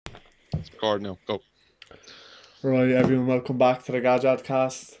Let's record now. Go. Right, everyone, welcome back to the Gadget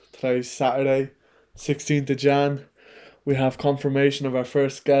Cast. Today's Saturday, 16th of Jan. We have confirmation of our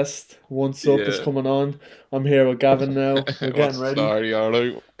first guest. Once Up is Yeah. coming on. I'm here with Gavin now. We're What's getting the ready. story? All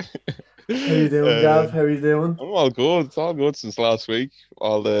right. How you doing, uh, Gav? How you doing? I'm all good. It's all good since last week.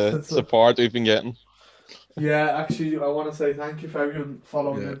 All the Since support we've been getting. Yeah, actually, I want to say thank you for everyone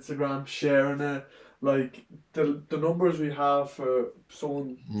following Yeah. Instagram, sharing it. Like the numbers we have for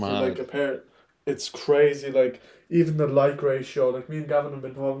someone for like Mad. a pair, it's crazy. Like even the like ratio. Like me and Gavin have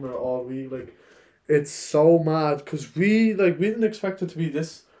been talking about it all week. Like it's so mad because we didn't expect it to be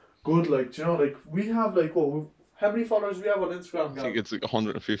this good. Like do you know, like we have like how many followers we have on Instagram, I think Gav? it's like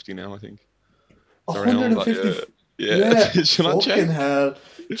 150 now. I think A it's hundred around and that. fifty. Yeah. Yeah. Yeah, Did you not check? fucking hell,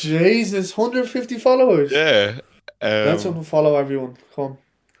 Jesus, 150 followers. Yeah. Let's Um. unfollow everyone. Come.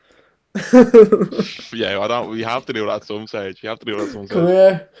 Yeah. I don't. We have to do that at some stage. We have to do that at some Come stage.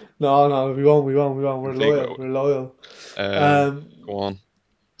 here. No, no, we won't. We'll We're take loyal. it. We're loyal. Um. Um. Go on.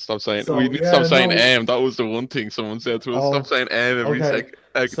 Stop saying. We So need to stop yeah, saying no. That was the one thing someone said to us. Stop Oh, saying every okay. second.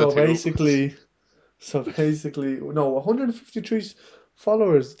 Like the So two of us. basically, no, 153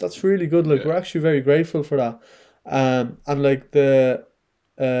 followers. That's really good. Like Yeah. we're actually very grateful for that. And like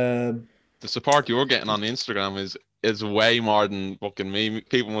um, The support you're getting on Instagram is way more than fucking me.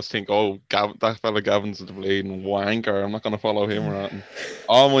 People must think, oh, that fella Gavin's a bleeding wanker. I'm not gonna follow him or anything.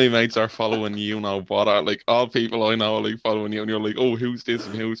 All my mates are following you now, but like all people I know are like following you, and you're like, oh, who's this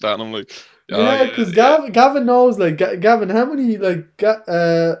and who's that? And I'm like, oh yeah, yeah, because yeah. Gavin knows. Like Gavin, how many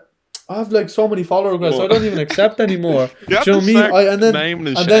I have like so many follow requests. I Well, don't even accept anymore. you have Do you know to what I mean? start I and then naming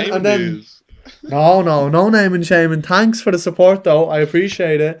and and then and shaming then these. No, no, no name and shaming. Thanks for the support, though. I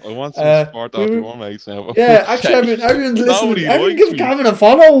appreciate it. I want some support We off were, your mates now, for yeah, fuck's actually, sake. everyone's listening. Nobody Everyone likes give me. Gavin a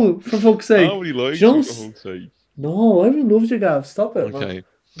follow, for fuck's sake. Nobody Do you likes know? me, for fuck's sake. No, everyone loves you, Gav. Stop it, man. Okay.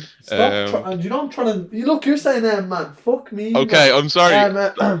 Stop. Um. Do you know I'm trying to? You look, you're saying man. Fuck me, Okay. man. I'm sorry.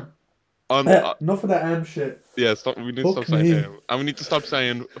 On Enough of that shit. Yeah, stop. We need to stop Fuck saying me. and we need to stop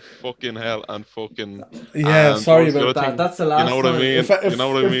saying fucking hell and fucking Yeah, and what sorry was the about other that. thing? That's the You know last what I time. mean? If You know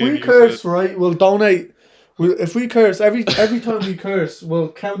what I if mean? we You said curse, right, we'll donate. If we curse every time we curse,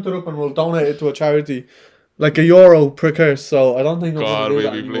 we'll count it up and we'll donate it to a charity, like €1 per curse. So I don't think I'm gonna God, do we'll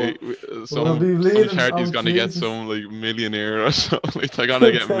that be anymore. We'll some be some bleeding. charity's Oh gonna get Jesus! some like millionaire or something. Like, they're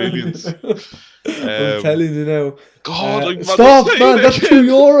gonna I'm get telling you millions. now. I'm Um, telling you now. God, I'm about to say Stop, man. it That's two again.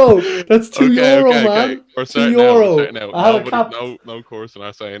 euro. That's two Okay, euro, okay, okay. man. We're Two starting now. We're starting euro. now. I have it Nobody, capped. no course in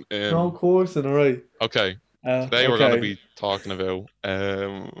our saying. No course in a right. Okay. Today we're going to Okay. be talking about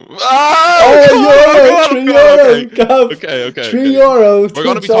oh Oh, come euro, on, three come on, euro, okay. Gav. Okay. €3 We're to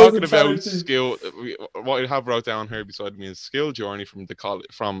going a to be chosen talking about charity. skill. What I have wrote down here beside me is skill journey from the college,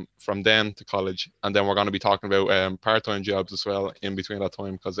 from then to college, and then we're going to be talking about part-time jobs as well in between that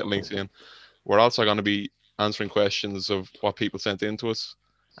time because it links in. We're also going to be answering questions of what people sent in to us,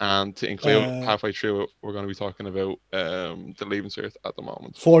 and to include Uh, halfway through it, we're going to be talking about the leaving cert at the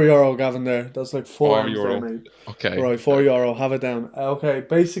moment. €4, Gavin. There. That's like four Four M's there, euro. mate. Okay. Right, €4. Have it down. Okay.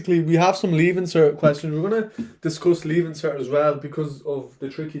 Basically, we have some leaving cert questions. We're gonna discuss leaving cert as well because of the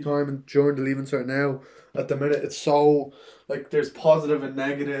tricky time and during the leaving cert now. At the minute, it's so like there's positive and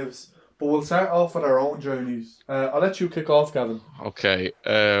negatives. But we'll start off with our own journeys. I'll let you kick off, Gavin. Okay.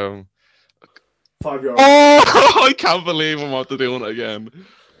 €5. Oh, I can't believe I'm about to do it again.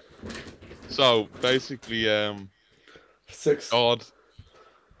 So basically, Six. God,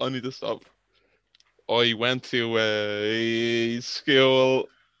 I need to stop. I went to a school.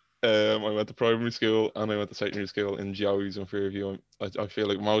 I went to primary school and I went to secondary school in Joey's in Fairview. I feel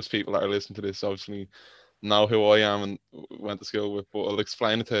like most people that are listening to this obviously know who I am and went to school with, but I'll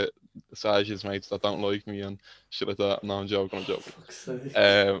explain it to Saj's mates that don't like me and shit like that. No, I'm joking. I'm joking. Fuck's sake.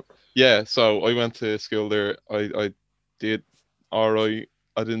 Um, yeah, so I went to school there. I did all right.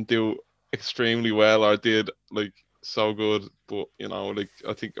 I didn't do extremely well. I did like so good, but like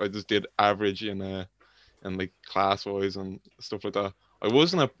I think I just did average in like class wise and stuff like that. I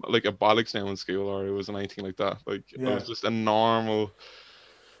wasn't a bollocks now in school or it wasn't anything like that. Like I Yeah. was just a normal,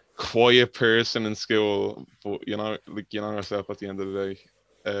 quiet person in school. But like yourself at the end of the day.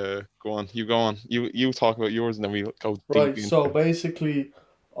 Go on. You go on. You talk about yours and then we go deep Right. into So it. basically,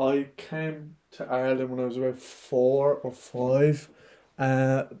 I came to Ireland when I was about 4 or 5.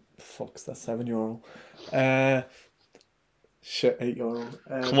 Uh, fuck's that €7. Uh, shit, €8.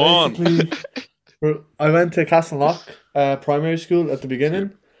 Come on. Basically, I went to Castleknock primary school at the Sick.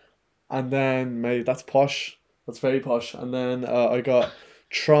 beginning, and then mate, that's posh. That's very posh. And then I got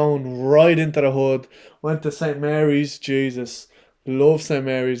thrown right into the hood. Went to St Mary's. Jesus, love St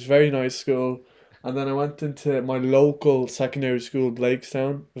Mary's. Very nice school. And then I went into my local secondary school,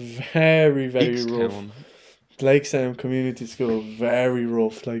 Blakestown. Very, very rough. Town. Blakestown Community School, very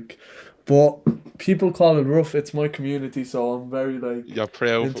rough. Like, but people call it rough. It's my community, so I'm very like You're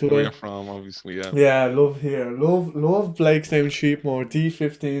proud of into where you're it. from, obviously, yeah. Yeah, love here. Love Blakestown Sheepmore.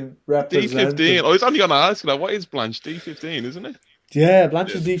 D15 D15. representing. I was only gonna ask you that. What is Blanche? D15, isn't it? Yeah, Yeah,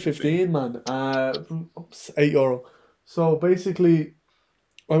 Blanche's D15. D15, man. €8. So basically,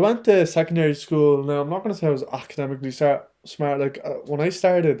 I went to secondary school. Now, I'm not going to say I was academically smart. Like, when I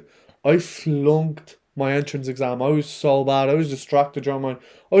started, I flunked my entrance exam. I was so bad. I was distracted during my.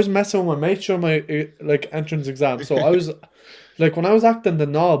 I was messing with my mates during my like entrance exam. So I was like, when I was acting the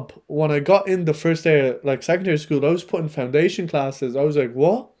knob, when I got in the first day of like secondary school, I was putting foundation classes. I was like,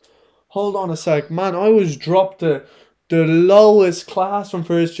 what? Hold on a sec, man. I was dropped to the lowest class from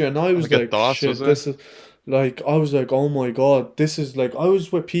first year, and I I was think a like, DOS, was shit, it? this is like, I was like, oh my god, this is like, I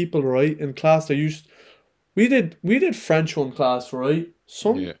was with people, right, in class that used, we did French one class, right?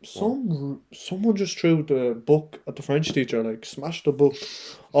 Yeah. Well, Someone just threw the book at the French teacher, like smashed the book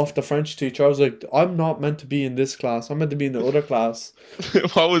off the French teacher. I was like, I'm not meant to be in this class. I'm meant to be in the other class.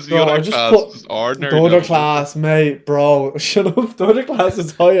 what was the So other I just class? put Just the ordinary other level, was it? class, mate, bro. Shut up. The other class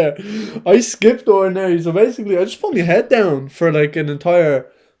is higher. I skipped ordinary. So basically, I just put my head down for like an entire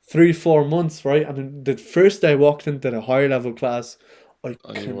 3, 4 months, right? And then the first day I walked into the higher level class, I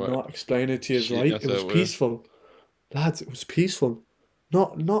And you were cannot explain it to you, shitting right? It was yourself with it. peaceful. Lads, it was peaceful.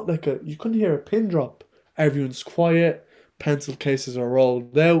 Not like you couldn't hear a pin drop. Everyone's quiet. Pencil cases are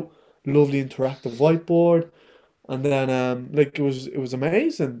rolled out. Lovely interactive whiteboard. And then like it was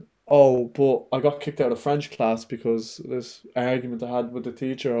amazing. Oh, but I got kicked out of French class because this argument I had with the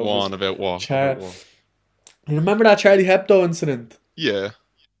teacher Go of his on, about what? About chair. what? You remember that Charlie Hebdo incident? Yeah.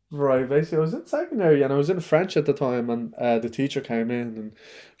 Right, basically, I was in secondary and I was in French at the time, and the teacher came in and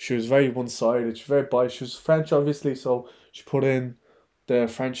she was very one-sided. She was very biased. She was French, obviously, so she put in the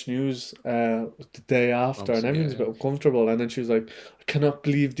French news the day after, and Obviously, everyone's a yeah. bit uncomfortable. And then she was like, "I cannot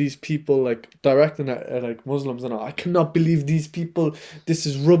believe these people like directing at like Muslims and all. I cannot believe these people. This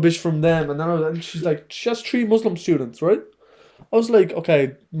is rubbish from them." And she's like, she has 3 Muslim students, right? I was like,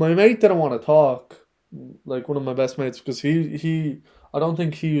 okay, my mate didn't want to talk, like one of my best mates, because I don't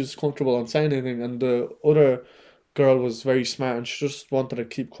think he was comfortable on saying anything, and the other girl was very smart and she just wanted to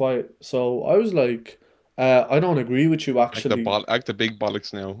keep quiet. So I was like, I don't agree with you actually. Act the big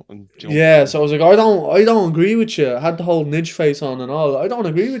bollocks now and jump Yeah, in. so I was like, I don't agree with you. I had the whole ninja face on and all. I don't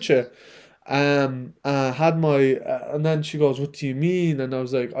agree with you. Had my and then she goes, "What do you mean?" And I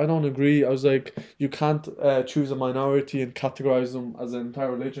was like, "I don't agree." I was like, "You can't choose a minority and categorize them as an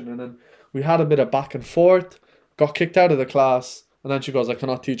entire religion." And then we had a bit of back and forth. Got kicked out of the class, and then she goes, "I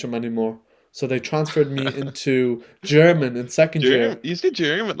cannot teach them anymore." So they transferred me into German in second German, year. you say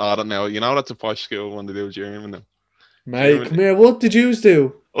German? I don't know. You know that's a posh school when they do German now. Mate, German. come here. What did you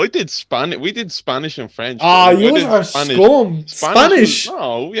do? I did Spanish. We did Spanish and French, but Ah, like I yous did are Spanish. scum. Spanish was Spanish.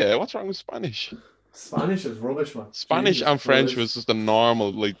 no, yeah. What's wrong with Spanish? Spanish is rubbish, man. Spanish Jesus and French Christ. was just the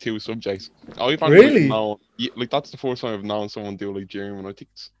normal like two subjects. I've only like Really? known like that's the first time I've known someone do like German. I think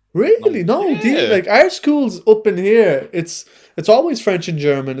it's no, Really? No, yeah, like our schools up in here, it's always French and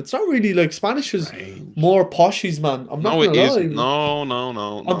German. It's not really like Spanish is strange. more poshies, man. I'm not No, it gonna isn't. lie. No, no,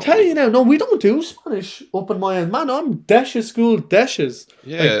 no, I'm no. telling you now, no, we don't do Spanish up in my end. Man, I'm Desha school, Deshes. Like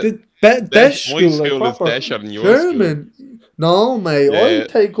Yeah, the Dash. Desh My school, like school is proper Dasher than your school. German. No, mate, I Yeah,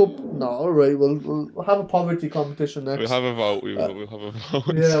 take up. No, all right, we'll have a poverty competition we'll next. have a vote. Uh, We'll have a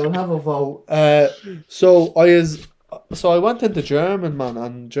yeah, vote. we'll have a vote. So I went into German, man,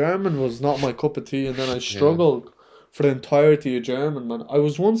 and German was not my cup of tea, and then I Yeah. struggled for the entirety of German, man. I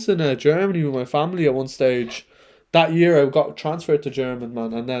was once in Germany with my family at one stage. That year, I got transferred to German,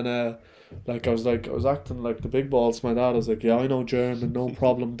 man, and then I was acting like the big balls. To my dad, I was like, "Yeah, I know German, no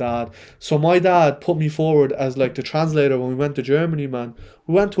problem, dad." So my dad put me forward as like the translator when we went to Germany, man.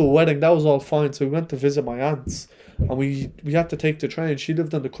 We went to a wedding, that was all fine. So we went to visit my aunts, and we had to take the train. She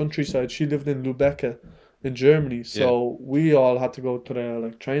lived in the countryside. She lived in Lübeck in Germany. Yeah. So we all had to go to the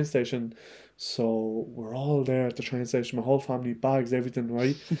like train station. So we're all there at the train station, my whole family, bags, everything,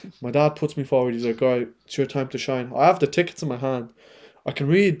 right? My dad puts me forward, he's like, "Alright, it's your time to shine." I have the tickets in my hand. I can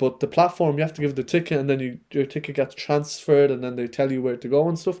read, but the platform you have to give the ticket and then your ticket gets transferred and then they tell you where to go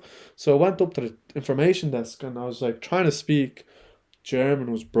and stuff. So I went up to the information desk and I was like trying to speak.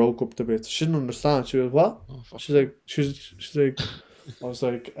 German was broke up to bits. She didn't understand. She was what? Oh fuck. She's like I was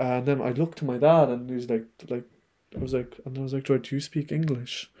like, and then I looked to my dad, and he's like, and I was like, "George, do you speak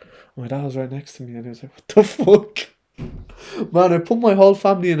English?" And my dad was right next to me, and he was like, "What the fuck?" Man, I put my whole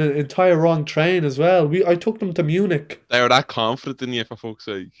family in an entire wrong train as well. I took them to Munich. They were that confident in you, for fuck's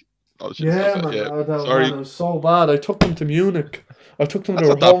sake. Oh, should have said Yeah, that. man. Yeah. Oh, man, Sorry. it was so bad. I took them to Munich. I took them to That's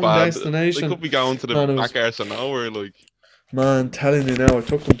their not that home bad. They destination, could be going to the and it was, back arse of nowhere. Like, man, telling you now, I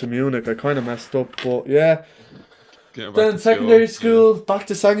took them to Munich. I kind of messed up, but yeah. getting back Then to school. secondary Yeah. school, back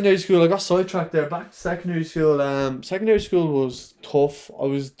to secondary school. I got sidetracked there. Back to secondary school. Secondary school was tough. I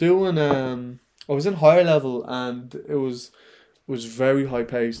was in higher level, and it was very high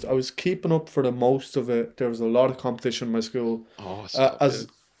paced. I was keeping up for the most of it. There was a lot of competition in my school. Oh, Uh, stop. Yeah. as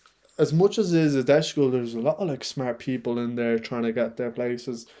as much as it is a deaf school, there's a lot of like smart people in there trying to get their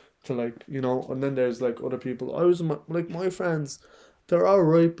places to like and then there's like other people. Like my friends, they're all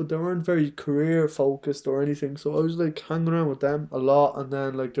right, but they weren't very career focused or anything. So I was like hanging around with them a lot, and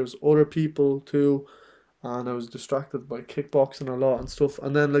then like there's other people too, and I was distracted by kickboxing a lot and stuff.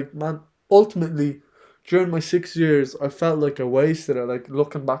 And then like man, ultimately. During my 6 years, I felt like I wasted it. Like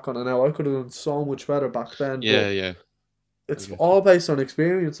looking back on it now, I could have done so much better back then. Yeah. But Yeah. I it's get you. all based on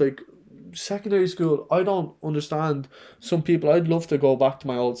experience. Like secondary school, I don't understand some people. I'd love to go back to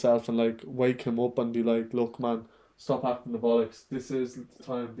my old self and like wake him up and be like, "Look, man, stop acting the bollocks. This is the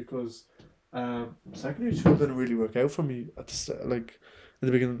time." Because secondary school didn't really work out for me at like in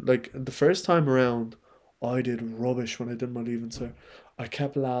the beginning. Like the first time around, I did rubbish when I did my leaving cert. I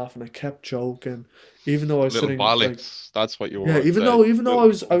kept laughing, I kept joking, even though I was Little sitting like bollocks. That's what you yeah, were. even though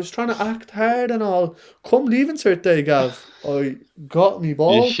Little I was trying to act hard and all, come leaving cert day, Gav, I got me You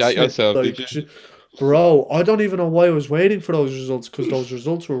balls shot snipped. yourself, did you? Bro, I don't even know why I was waiting for those results because those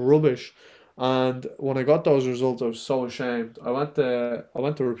results were rubbish. And when I got those results, I was so ashamed. I went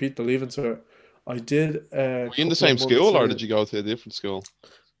to repeat the leaving cert. I did a Were you in the couple of same months school in or did it. you go to a different school?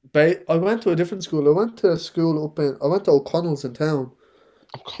 I went to a different school. I went to a school I went to O'Connell's in town.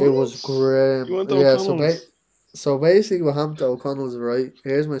 It was O'Connell's? great. You went to Yeah, O'Connell's? so basically what happened to O'Connell's, right?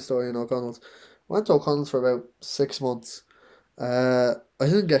 Here's my story in O'Connell's. Went to O'Connell's for about 6 months. I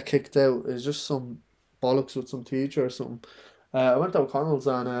didn't get kicked out. It was just some bollocks with some teacher or something. I went to O'Connell's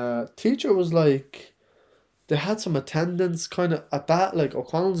and teacher was like they had some attendance kind of at that like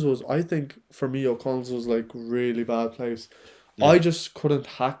O'Connell's was I think for me O'Connell's was like really bad place. Yeah. I just couldn't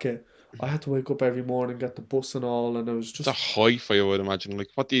hack it. I had to wake up every morning, get the bus and all, and it was It's a just high for you, I would imagine. Like,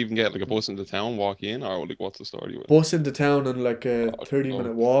 what do you even get? Like a bus into town, walk in, or like what's the story with it? bus into town and like a Oh, 30 minute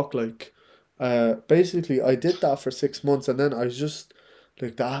no. walk. Like, basically, I did that for 6 months, and then I was just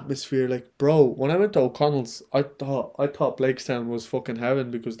like the atmosphere. Like, bro, when I went to O'Connell's, I thought Blakestown was fucking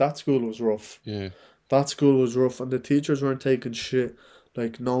heaven because that school was rough. Yeah. That school was rough, and the teachers weren't taking shit.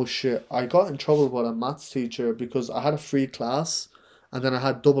 Like, no shit. I got in trouble with a maths teacher because I had a free class, and then I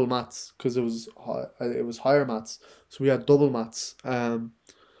had double maths because it was higher maths, so we had double maths.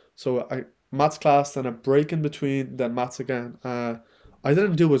 So I maths class, then a break in between, then maths again. I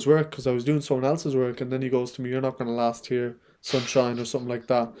didn't do his work because I was doing someone else's work, and then he goes to me, "You're not gonna last here, sunshine," or something like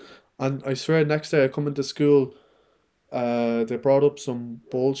that. And I swear, next day I come into school, they brought up some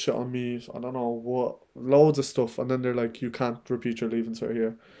bullshit on me. I don't know what, loads of stuff, and then they're like, "You can't repeat your leaving cert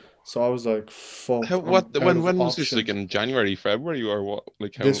here." So I was like, How, "Fuck, I'm what, out of when was this? Like options." in January, February, or what?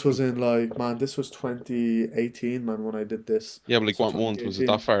 Like how? This was in like, man, this was 2018, man, when I did this. Yeah, but like So what month was it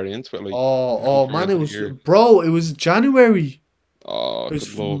that 2018. far into it? Like Oh halfway man, it into the was year? bro. It was January. Oh, It was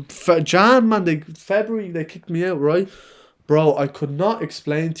good luck. Jan, man. February they kicked me out, right, bro. I could not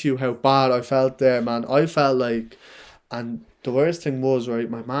explain to you how bad I felt there, man. I felt like, and the worst thing was, right,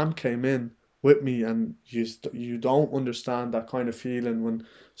 my mom came in with me, and you don't understand that kind of feeling when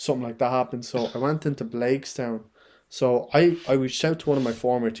something like that happens. So I went into Blakestown. So I reached out to one of my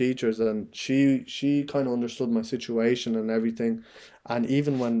former teachers, and she kind of understood my situation and everything. And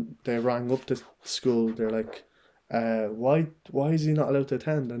even when they rang up the school, they're like, why is he not allowed to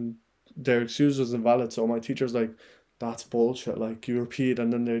attend? And their excuse was invalid. So my teacher's like, that's bullshit. Like you repeat,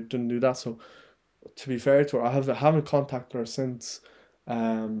 and then they didn't do that. So to be fair to her, I haven't contacted her since.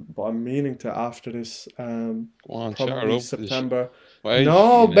 But I'm meaning to after this. Go on, shut her Probably up. September. Why No, you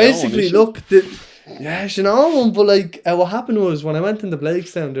know, and is basically, she? look, yeah, you know, but like, what happened was when I went into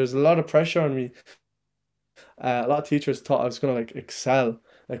Blakestown, there's a lot of pressure on me. A lot of teachers thought I was gonna like excel,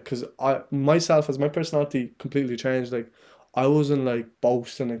 like, cause I myself as my personality completely changed. Like, I wasn't like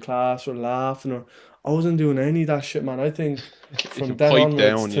boasting in class or laughing or I wasn't doing any of that shit, man. I think You from then pipe onwards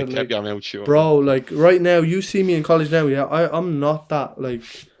down. You to kept like, your mouth shut. bro, like right now, you see me in college now, yeah, I'm not that like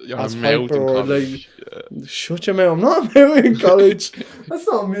Your as hyper mouth in or like college. shut your mouth. I'm not out in college. That's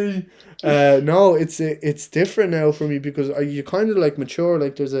not me. No, it's different now for me because you kind of like mature.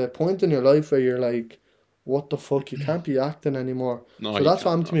 Like there's a point in your life where you're like, what the fuck? You can't be acting anymore. No, So you that's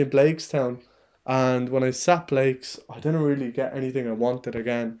what can't. happened to No. me in Blakestown. And when I sat Blake's, I didn't really get anything I wanted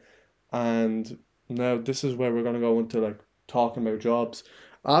again. And now this is where we're gonna go into like talking about jobs.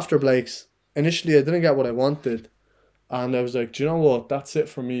 After Blake's, initially I didn't get what I wanted, and I was like, do you know what? That's it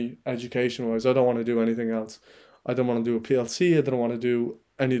for me, education wise. I don't want to do anything else. I don't want to do a PLC. I didn't want to do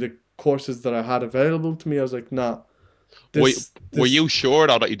any of the courses that I had available to me. I was like, nah, Were, were this you sure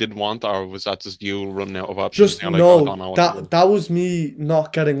that you didn't want that, or was that just you running out of options? just And you're like, I don't no. know what to That do. that was me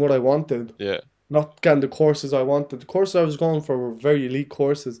not getting what I wanted, Yeah, not getting the courses I wanted. The courses I was going for were very elite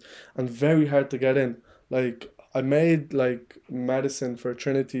courses and very hard to get in. Like I made like medicine for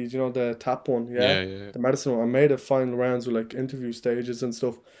Trinity, you know, the tap one, yeah, yeah, yeah, the medicine one. I made it final rounds with like interview stages and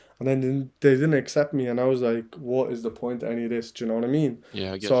stuff, and then they didn't accept me, and I was like, what is the point of any of this? Do you know what I mean?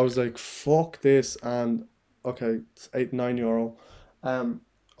 yeah. I So I get you. was like, fuck this, and okay, it's 8 9 euro. Um,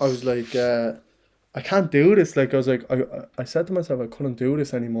 I was like, I can't do this. Like I was like, I said to myself I couldn't do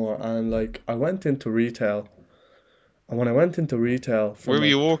this anymore, and like I went into retail, and when I went into retail Where from were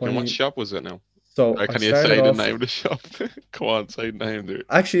you like working? What 20, shop was it now? so Or I can you started say the off. name of the shop? Come on, say the name, dude.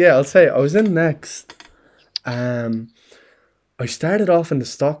 Actually, yeah, I'll say I was in next. Um, I started off in the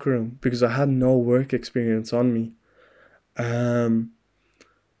stock room because I had no work experience on me. Um,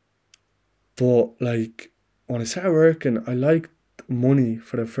 but like when I started working, I liked money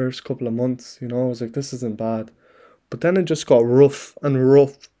for the first couple of months. You know, I was like, this isn't bad. But then it just got rough and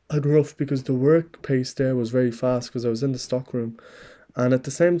rough and rough because the work pace there was very fast because I was in the stock room. And at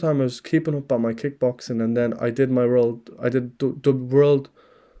the same time, I was keeping up on my kickboxing. And then I did my world, I did the world,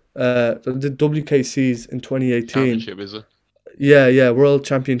 I did WKCs in 2018. Championship, is it? Yeah, yeah, world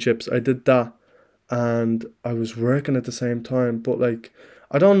championships. I did that. And I was working at the same time. But like,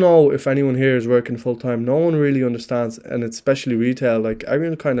 I don't know if anyone here is working full time. No one really understands, and especially retail. Like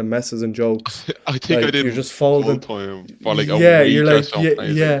everyone kind of messes and jokes. I think I Like did you're just full folding. time for like a Yeah, you're week or like something. yeah, I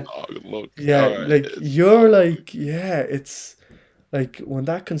was like, yeah, oh, good luck. All yeah. right, Like it's you're like yeah. It's like when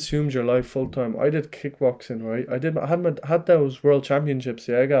that consumes your life full time. I did kickboxing, right? I had those world championships.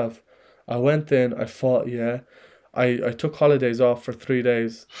 Yeah, Gav. I went in. I fought. Yeah. I took holidays off for 3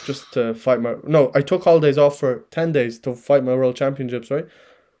 days just to fight my. No, I took holidays off for 10 days to fight my world championships. Right,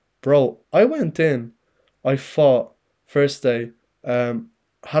 bro. I went in. I fought first day. Um,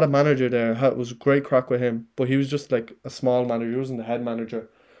 had a manager there. Was great crack with him, but he was just like a small manager. He wasn't the head manager,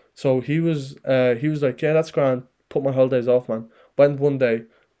 so he was like, yeah, that's grand. Put my holidays off, man. Went one day.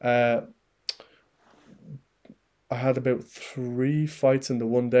 Uh, I had about three fights in the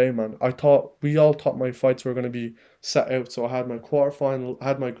one day, man. We all thought my fights were gonna be set out. So I had my quarterfinal, I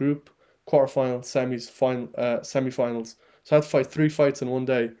had my group quarterfinal, semis, final, semifinals. So I had to fight three fights in one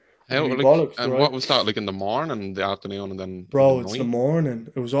day. It'd how be like, bollocks, and what right? was that like in the morning, the afternoon, and then the Bro, it's the night? morning.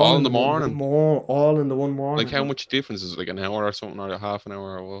 It was all All in in the the one morning. more, all in the one Like morning, how man. much difference is it? Like an hour or something, or a half an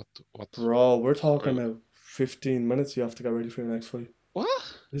hour, or what? What? Bro, we're talking Sorry. about 15 minutes you have to get ready for your next fight.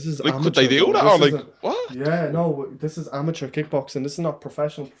 What? This is Like, could they amateur, do bro. that? Or This like, isn't. what? Yeah, no, this is amateur kickboxing. This is not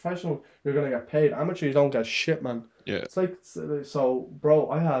professional. Professional, you're gonna get paid. Amateur, you don't get shit, man. Yeah. It's like so, bro.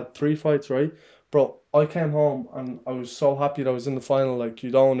 I had three fights, right, bro. I came home and I was so happy that I was in the final. Like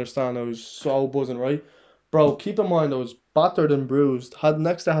you don't understand. I was so buzzing, right, bro. Keep in mind, I was battered and bruised. Had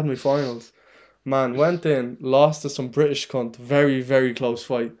next, I had my finals. Man, went in, lost to some British cunt. Very, very close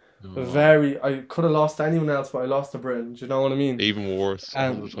fight. Oh, Very. I could have lost to anyone else, but I lost to Britain. Do you know what I mean? even worse.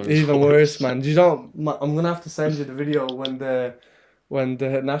 100 times Even worse, worse. man. I'm gonna have to send you the video when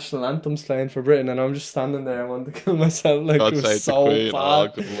the national anthem's playing for Britain, and I'm just standing there. I wanted to kill myself. Like it God was save the so Queen. Oh,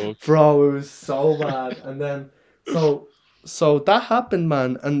 bad, good luck. bro. It was so bad. And then so so that happened,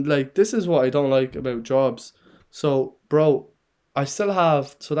 man. And like this is what I don't like about jobs. So, bro, I still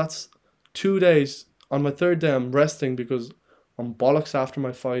have. So that's 2 days. On my third day, I'm resting because I'm bollocks after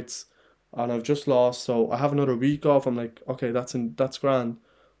my fights, and I've just lost. So I have another week off. I'm like, okay, that's grand.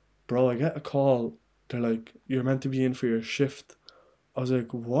 Bro, I get a call. They're like, you're meant to be in for your shift. I was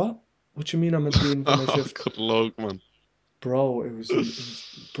like, what? What you mean I'm meant to be in for my Oh, shift? good luck, man. Bro, it was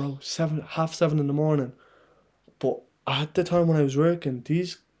bro, 7:30 in the morning. But at the time when I was working,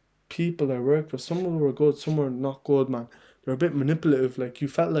 these people I worked with, some of them were good, some were not good, man. They're a bit manipulative. Like you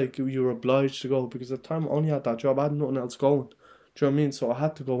felt like you were obliged to go because at the time I only had that job. I had nothing else going. Do you know what I mean? So I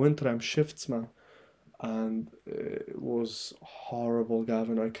had to go into them shifts, man, and it was horrible,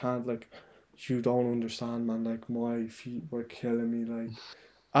 Gavin. I can't like, you don't understand, man. Like my feet were killing me. Like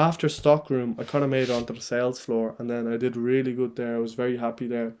after stockroom, I kind of made it onto the sales floor, and then I did really good there. I was very happy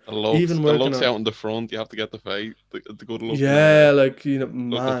there. Even The working looks on, out in the front. You have to get the face, the good looking, yeah, like looking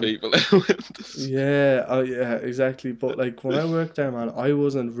man, people. yeah, oh yeah, exactly. But like when I worked there, man, I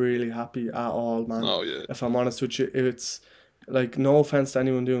wasn't really happy at all, man. Oh yeah, If I'm honest with you, it's like no offense to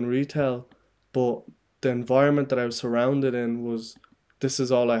anyone doing retail, but the environment that I was surrounded in was this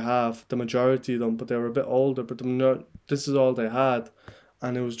is all I have. The majority of them, but they were a bit older, but this is all they had,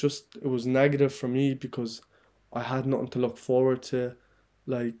 and it was negative for me because I had nothing to look forward to.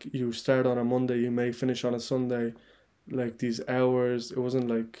 Like you start on a Monday, you may finish on a Sunday. Like these hours, it wasn't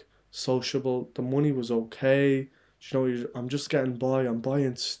like sociable. The money was okay. I'm just getting by. I'm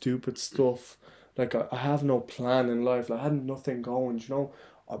buying stupid stuff. Like I have no plan in life. Like, I had nothing going.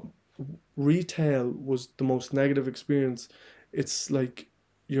 Um, Retail was the most negative experience. It's like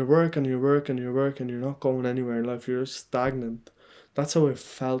you work and you work and you work and you're not going anywhere in life. You're just stagnant. That's how I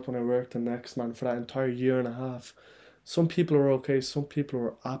felt when I worked the next man for that entire year and a half. Some people are okay, some people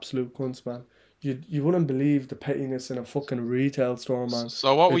are absolute cunts, man. You wouldn't believe the pettiness in a fucking retail store, man.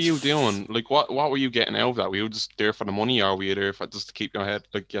 So what were It's you doing? Like what were you getting out of that? Were you just there for the money, or were you there for just to keep your head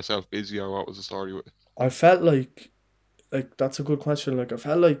like yourself busy, or what was the story with it? I felt like that's a good question. Like I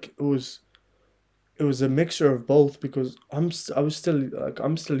felt like it was a mixture of both because I was still like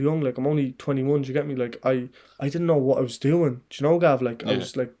I'm still young, like I'm only 21. Do you get me? Like I didn't know what I was doing. Do you know, Gav? Like I Yeah,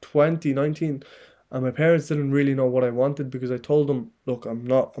 was like 20, 19, and my parents didn't really know what I wanted because I told them, look, I'm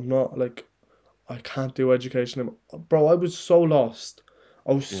not like I can't do education. Bro, I was so lost.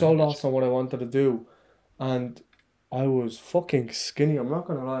 I was yeah, so lost on what I wanted to do, and I was fucking skinny. I'm not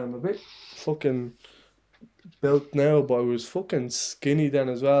gonna lie, I'm a bit fucking built now, but I was fucking skinny then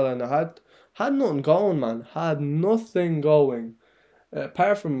as well, and I had nothing going, man. Had nothing going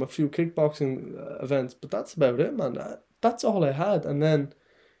apart from a few kickboxing events, but that's about it, man. That's all I had, and then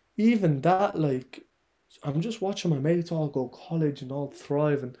even that, like, I'm just watching my mates all go college and all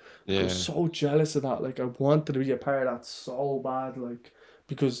thrive, and like I was yeah. so jealous of that. Like I wanted to be a part of that so bad, like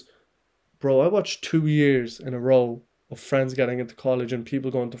because bro, I watched 2 years in a row of friends getting into college and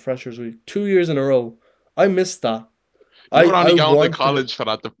people going to freshers week. 2 years in a row. I missed that. You're I only going to wanted. college for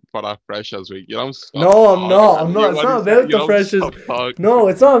that freshers week. You don't stop No, I'm talking, not. man. I'm You not. It's what he not said. about You the don't freshers. stop talking. No,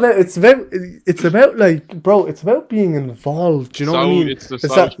 it's not about. It's about like, bro. It's about being involved. Do you know what I So mean? it's the It's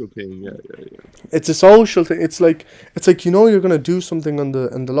that. social thing. Yeah, yeah, yeah. It's a social thing. It's like you're gonna do something in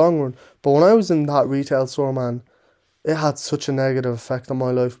the long run. But when I was in that retail store, man, it had such a negative effect on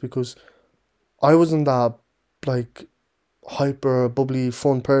my life because I wasn't that like hyper bubbly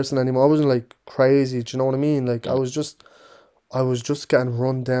fun person anymore. I wasn't like crazy. Do you know what I mean? Like Yeah. I was just getting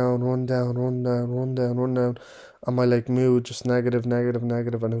run down, run down, run down, run down, run down, and my like mood just negative, negative,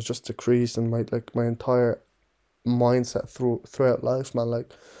 negative, and it was just decreasing my entire mindset throughout life, man.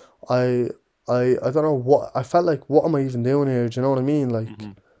 Like I I don't know what I felt like. What am I even doing here? Do you know what I mean? Like,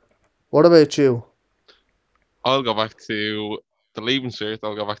 Hmm. what about you? I'll go back to the leaving cert.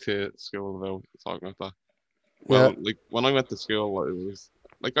 I'll go back to school about talking about that. Yeah, Well, like when I went to school, it was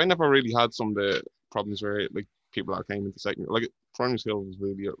like I never really had some of the problems where like people that came into secondary, like primary school was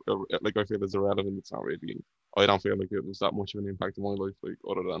really like I feel is irrelevant. It's not really. I don't feel like it was that much of an impact on my life, like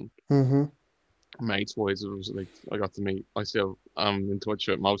other than mhm, mates wise. It was like I got to meet. I still am in touch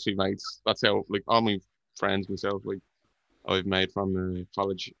with mostly mates. That's how like all my friends myself like I've made from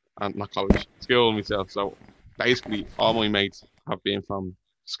college and not college school myself. So basically, all my mates have been from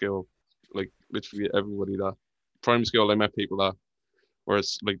school. Like literally everybody that primary school, I met people that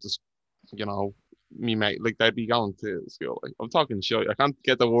whereas like just you know me mate like they'd be going to school. Like I'm talking shit. I can't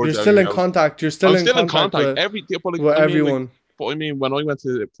get the you're words out of still my in mouth. contact. You're still I'm in still in contact contact every day, but like with I mean like. everyone. But I mean, when I went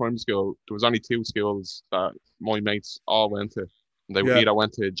to primary school, there was only two schools that my mates all went to. They Yeah, either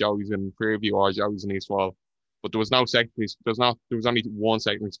went to Joey's in Fairview or Joey's in Eastwall. But there was no secondary. There's not. There was only one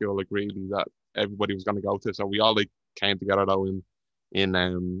secondary school like really that everybody was going to go to. So we all like came together though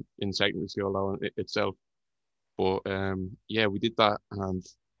in secondary school though itself. But yeah, we did that, and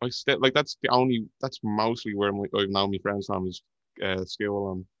I still like that's the only. That's mostly where I've known my friends from is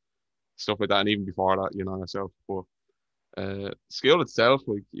school and stuff like that, and even before that, you know myself. But school itself,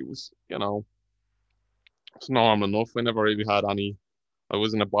 like it was, it's normal enough. I never really had any. I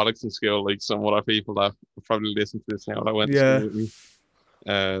wasn't a bollocks in school like some other people that probably listen to this now that went to yeah. school with me.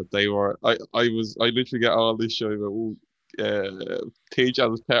 They were. I was. I literally get all this shit about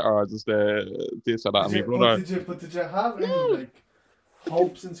teachers pet or just this or that. And my brother. But did you have any No. like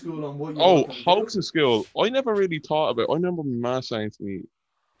hopes in school on what you Oh, wanted to do? hopes in school. I never really thought about. I remember my math saying to me,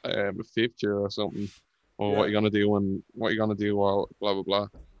 fifth year or something, or what Yeah, you're gonna do and what you're gonna do or blah blah blah.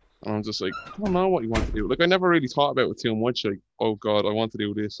 And I'm just like, I don't know what you want to do. Like I never really thought about it too much. Like, oh God, I want to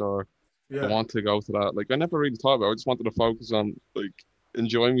do this or I yeah, want to go to that. Like I never really thought about it. I just wanted to focus on like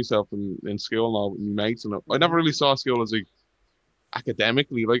enjoying myself in school now with my mates and I never mhm, really saw school as like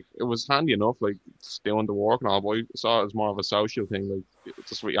academically, like it was handy enough, like just doing the work and all, but I saw it as more of a social thing, like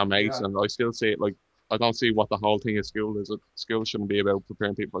just with your mates yeah, and I still see it like I don't see what the whole thing of school is. Like, school shouldn't be about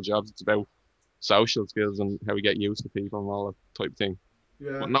preparing people for jobs. It's about social skills and how we get used to people and all that type of thing.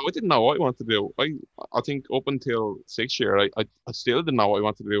 Yeah. But no, I didn't know what I wanted to do. I think up until 6th year, I still didn't know what I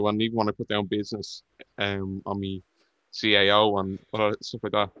wanted to do. And even when I put down business on me CAO and all that stuff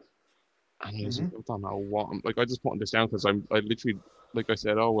like that, and I was like, Mhm. I don't know what. Like I just putting this down because I literally, like I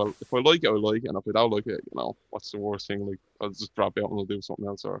said, oh well, if I like it, I like it, and if I don't like it, what's the worst thing? Like I'll just drop out and I'll do something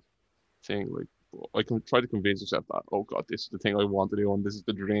else or thing. Like I can try to convince myself that, oh God, this is the thing I want to do, and this is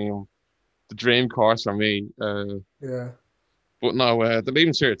the dream course for me. Yeah. But no, the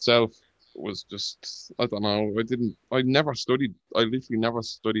Leaving Cert itself was just, I don't know. I never studied. I literally never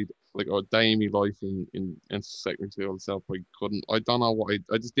studied like a day in my life in secondary school itself. I couldn't. I don't know what.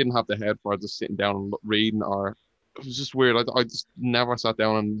 I just didn't have the head for just sitting down and reading, or it was just weird. I just never sat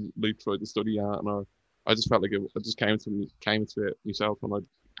down and like tried to study that, and I just felt like it just came to it myself, and I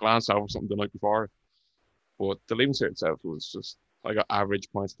glanced over something the night before. But the Leaving Cert itself was just, I got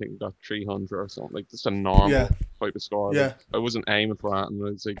average points. I think I got 300 or something, like just a Yeah. normal type of score. Like Yeah. I wasn't aiming for that, and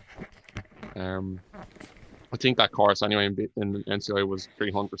it's like, um, I think that course anyway in NCI was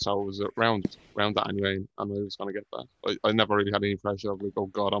 300, so it was around that anyway, and I was gonna get that. I never really had any pressure of like, oh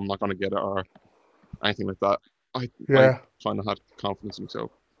God, I'm not gonna get it or anything like that. I Yeah. kind of had confidence in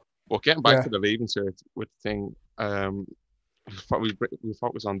myself. But getting back Yeah. to the Leaving Cert with the thing, we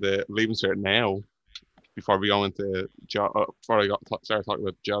focus on the Leaving Cert now before we go into job. Before I got started talking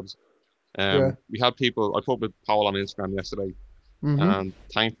about jobs. Yeah. We had people. I put up a poll on Instagram yesterday, Mhm. and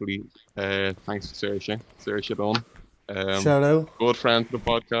thankfully, thanks to Saoirse Dunn, Shout out. good friend to the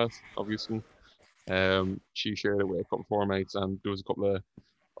podcast, obviously. She shared it with a couple of formats, and there was a couple of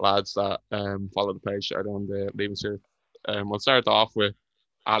lads that followed the page shared on the Leaving Cert. We'll start off with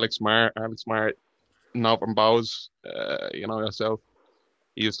Alex Marr. Alex Marr, Northern Bows, yourself.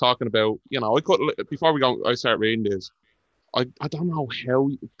 He was talking about, I could before I start reading this. I don't know how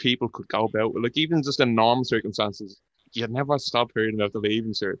people could go about it. Like even just in normal circumstances, you never stop hearing about the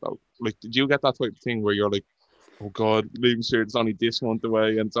leaving cert though. Like, did you get that type of thing where you're like, oh God, leaving cert is only this month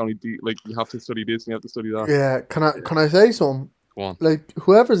away, and it's only like you have to study this and you have to study that. Yeah. Can I say something? Go on, Like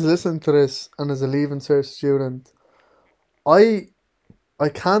whoever's listening to this and is a leaving cert student, I I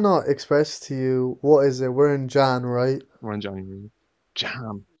cannot express to you what is it. We're in Jan, right? we're in January.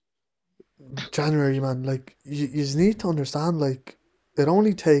 Jam. January, man. Like you just need to understand. Like it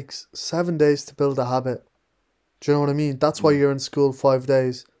only takes 7 days to build a habit. Do you know what I mean? That's why Mm. you're in school 5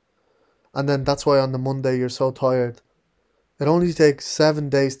 days, and then that's why on the Monday you're so tired. It only takes 7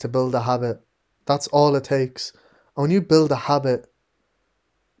 days to build a habit. That's all it takes. And when you build a habit,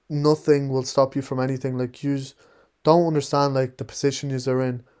 nothing will stop you from anything. Like you don't understand like the position you are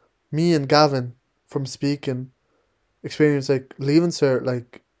in. Me and Gavin from speaking experience like leaving cert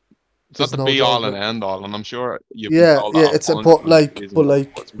like It's not is the no be all joke. and Like, end all, and I'm sure you've been yeah, told that yeah, off it's a hundreds of times, it isn't.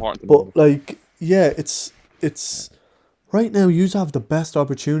 But it's important to know. yeah, it's right now you have the best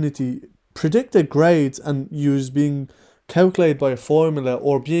opportunity. Predicted grades and use being calculated by a formula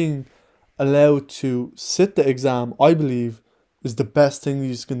or being allowed to sit the exam, I believe, is the best thing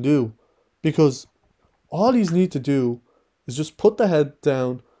you can do. Because all you need to do is just put the head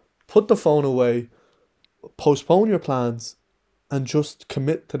down, put the phone away, postpone your plans, and just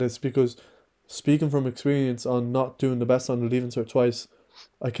commit to this. Because speaking from experience on not doing the best on the leaving cert twice,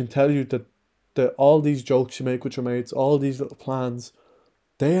 I can tell you that all these jokes you make with your mates, all these little plans,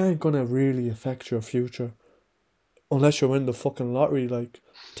 they aren't gonna really affect your future unless you win the fucking lottery, like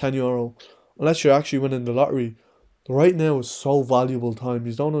 €10. Unless you're actually winning the lottery, right now is so valuable time.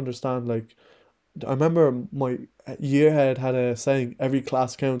 You don't understand. Like I remember my year head had a saying: "Every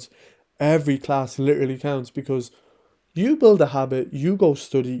class counts." Every class literally counts because you build a habit, you go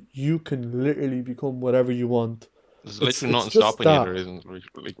study, you can literally become whatever you want. There's It's literally it's nothing just stopping you. that. There isn't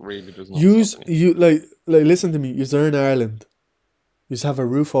like really. There's nothing Use stopping you. you like listen to me. You're in Ireland. You just have a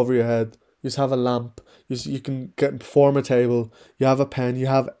roof over your head. You just have a lamp. You can get form a table. You have a pen. You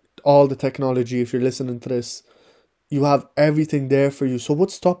have all the technology. If you're listening to this, you have everything there for you. So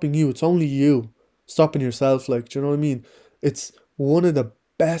what's stopping you? It's only you stopping yourself. Like, do you know what I mean? It's one of the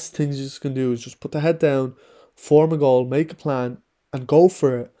best things you just can do is just put the head down, form a goal, make a plan, and go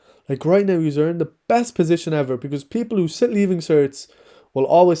for it. Like right now, you're in the best position ever because people who sit leaving certs will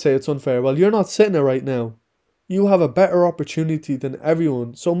always say it's unfair. Well, you're not sitting it right now. You have a better opportunity than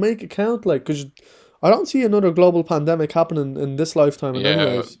everyone. So make it count, like, because I don't see another global pandemic happening in this lifetime, and Yeah,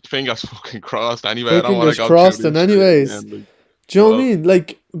 anyways. fingers fucking crossed. Anyway, I don't want to Fingers go through crossed, and this shit anyways. again. Like, Do you know what I well,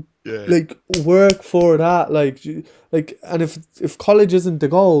 mean? yeah. Like work for that. And if college isn't the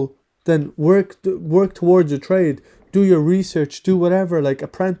goal, then work towards your trade. Do your research. Do whatever. Like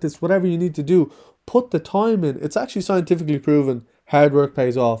apprentice, whatever you need to do. Put the time in. It's actually scientifically proven. Hard work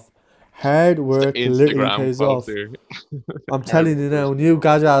pays off. Hard It's the work literally Instagram pays quote off. there. I'm Hard telling work you does now, pay new off.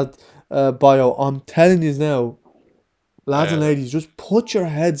 gadget bio. I'm telling you now, lads and Uh, ladies, just put your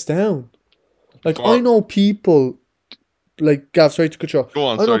heads down. Like I before know people, like Gav, sorry to cut you off. go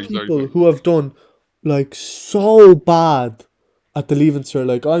on, I know sorry. people who have done like so bad at the leaving cert.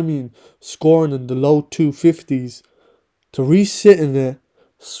 Like I mean, scoring in the low 250s to re-sit in it,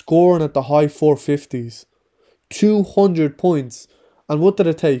 scoring at the high 450s, 200 points. And what did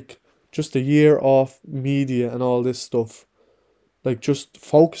it take? Just a year off media and all this stuff. Like just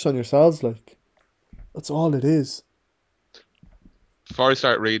focus on yourselves. Like that's all it is. Before I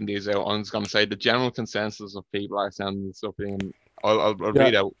start reading these out, I'm just gonna say the general consensus of people are sending stuff in. I'll Yeah,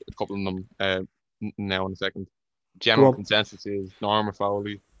 read out a couple of them now in a second. go General on. consensus is Norma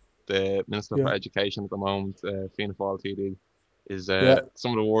Foley, the Minister for Yeah, Education at the moment, Fianna Fáil TD, is yeah,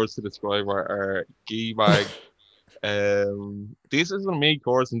 some of the words to describe are gee bag. This isn't me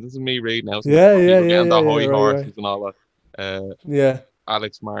coursing, this is me reading out some yeah, yeah, people yeah, getting yeah, the yeah. high Right, right. horses and all that. Yeah,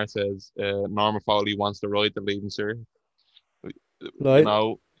 Alex Marr says Norma Foley wants to ride the leaving cert. You right.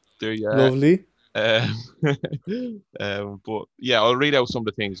 know, there you are. Lovely. Um, but yeah, I'll read out some of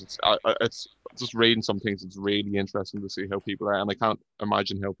the things. It's just reading some things. It's really interesting to see how people are, and I can't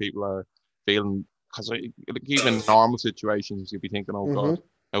imagine how people are feeling because like, even in normal situations, you'd be thinking, oh God, Mhm.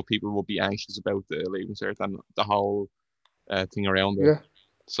 how people would be anxious about the leaving cert and the whole thing around it. Yeah.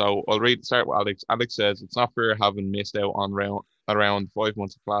 So I'll start with Alex. Alex says it's not fair having missed out on around 5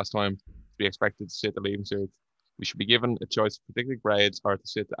 months of class time to be expected to sit the leaving cert. We should be given a choice of predicted grades or to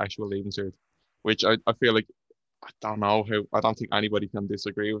sit the actual leaving cert, which I feel like I don't know how I don't think anybody can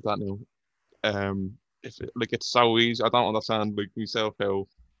disagree with that now. If like it's so easy, I don't understand like myself how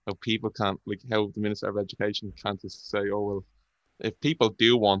people can't like how the Minister of Education can't just say, oh well, if people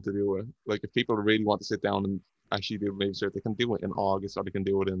do want to do it, like if people really want to sit down and actually do the cert, they can do it in August or they can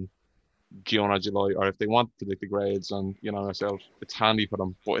do it in June or July, or if they want to predict the grades and ourselves, it's handy for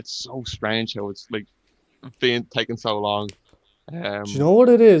them. But it's so strange how it's like being taken so long. Do you Um, know what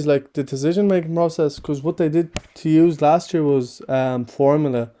it is? Like the decision making process, because what they did to use last year was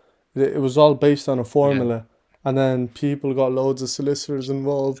formula. It was all based on a yeah. formula, and then people got loads of solicitors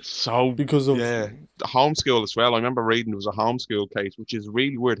involved So because of yeah, the homeschool as well. I remember reading there was a homeschool case, which is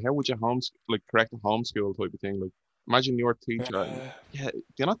really weird. How would you like correct a homeschool type of thing? Like, imagine your teacher. Yeah, do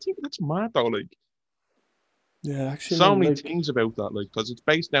you not think that's mad though? Like, yeah. Actually, no. so many Like things about that, like, because it's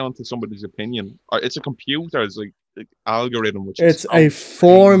based down to somebody's opinion. Or it's a computer, it's like algorithm, which is it's a so crazy.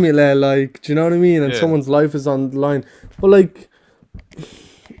 formula. Like, do you know what I mean? And Yeah, someone's life is on the line. But like,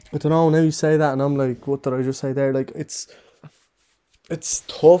 I don't know. Now you say that, and I'm like, what did I just say there? Like, it's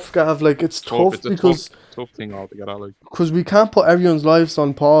tough, Gav. Like, it's it's tough. tough It's a tough, because tough thing altogether. Like, we can't put everyone's lives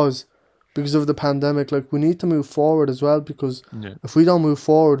on pause because of the pandemic. Like we need to move forward as well because yeah, if we don't move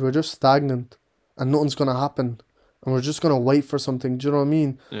forward, we're just stagnant and nothing's gonna happen, and we're just gonna wait for something. Do you know what I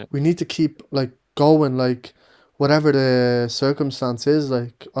mean? yeah, We need to keep like going, like whatever the circumstance is.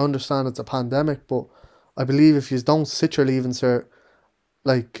 Like I understand it's a pandemic, but I believe if you don't sit your leaving cert,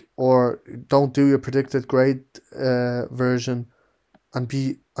 like or don't do your predicted grade version, and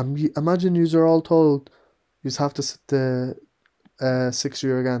imagine you're all told you have to sit the 6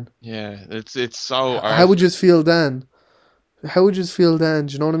 year again. yeah. It's so How would you arse. feel then? How would you feel then?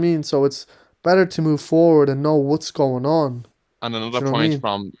 Do you know what I mean? So it's better to move forward and know what's going on. And Do another you know what I point mean?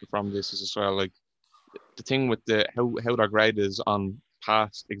 from this is as well, like the thing with the how their grade is on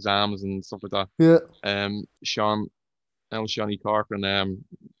past exams and stuff like that. Yeah, Sean Shawnee Corcoran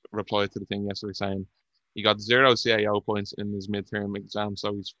replied to the thing yesterday saying he got zero CAO points in his midterm exam,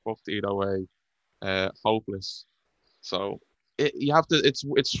 so he's fucked either way, hopeless. So you have to. It's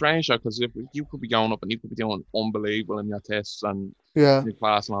strange because if you could be going up and you could be doing unbelievable in your tests and yeah, your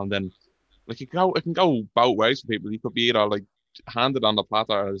class and all, then like it can go both ways for people. You could be either like handed on the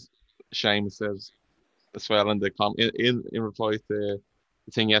platter, as Seamus says as well in the in reply to the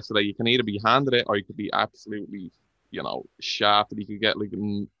thing yesterday. You can either be handed it or you could be absolutely shafted. You could get like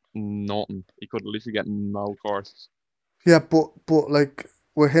nothing. You could literally get no courses. yeah. But like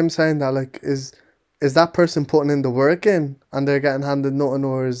with him saying that, like, is that person putting in the work in and they're getting handed nothing,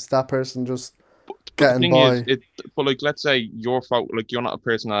 or is that person just But the getting thing is, by? but like, let's say your fault, like, you're not a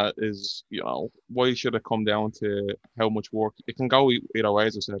person that is, why should it come down to how much work? It can go either way,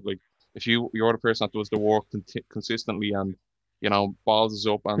 as I said. Like, if you're the person that does the work consistently and, balls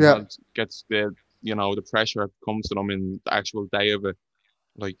up and Yeah, gets the pressure that comes to them in the actual day of it,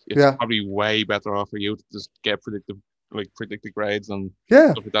 like, it's yeah, probably way better off for you to just get predicted grades and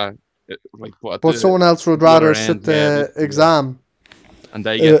yeah. stuff like that. Like, but at But someone else would the other rather end, sit yeah, the literally, yeah, exam. and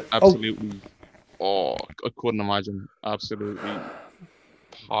they get Oh, absolutely. Oh, I couldn't imagine. Absolutely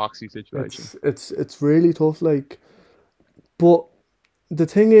toxic situation. It's really tough. Like, but the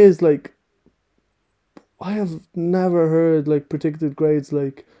thing is, like, I have never heard like predicted grades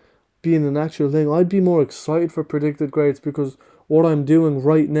like being an actual thing. I'd be more excited for predicted grades because what I'm doing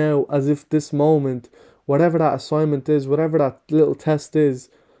right now, as if this moment, whatever that assignment is, whatever that little test is,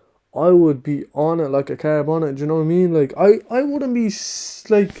 I would be on it like a carb on it. Do you know what I mean? Like I wouldn't be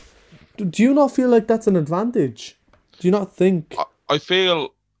like. Do you not feel like that's an advantage? Do you not think? I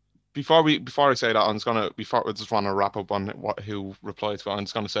feel before I say that, I'm just gonna before I just want to wrap up on what who replied to it. I'm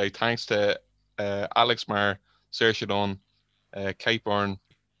just gonna say thanks to Alex Marr, Saoirse Dunn, Kate Byrne,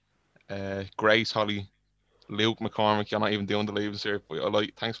 Grace Holly, Luke McCormick. You're not even doing the leaves here, but I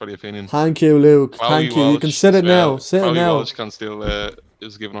like thanks for the opinion. Thank you, Luke. Chloe Thank you. You can Walsh sit as it well. now. Sit it Chloe now. Walsh can still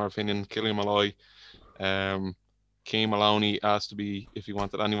is giving her opinion. Killian Malloy, um, Keane Maloney asked to be if he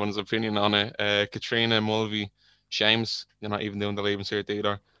wanted anyone's opinion on it. Katrina Mulvey, James, you're not even doing the leaving cert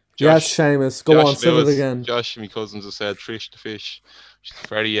either. Yes, Josh, Seamus. Go on, Josh sit it Lewis, again. Josh, my cousins have said Trish the fish. She's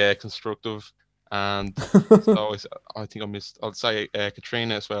very constructive, and so I think I missed. I'll say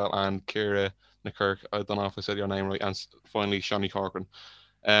Katrina as well, and Kira Nikirk. I don't know if I said your name right, and finally Shani Corcoran.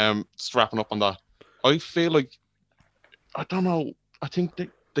 Just wrapping up on that, I feel like I don't know. I think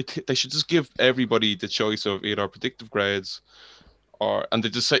they should just give everybody the choice of either predictive grades or and they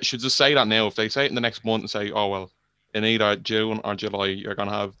just should just say that now. If they say it in the next month and say, oh well, in either June or July you're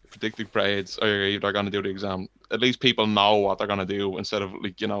gonna have predictive grades or you're either gonna do the exam. At least people know what they're gonna do instead of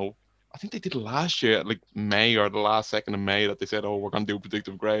like I think they did it last year, like May or the last second of May that they said, oh we're gonna do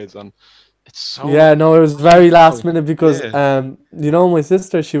predictive grades and it's so Yeah, no, it was very last painful. minute because Yeah, my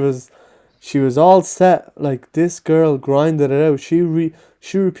sister, she was all set. Like this girl grinded it out. She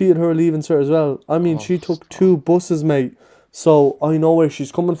repeated her leaving cert as well. I mean, oh she took stop. 2 buses, mate. So I know where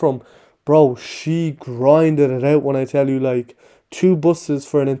she's coming from, bro. She grinded it out when I tell you, like 2 buses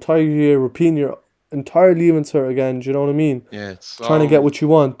for an entire year, repeating your entire leaving cert again. Do you know what I mean? Yeah, it's Trying to get what you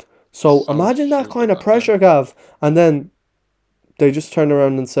want. So so imagine that stupid kind of that. Yeah. pressure, Gav, and then they just turn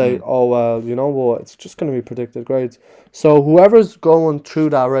around and say, Mm. "Oh well, you know what? It's just going to be predicted grades." So whoever's going through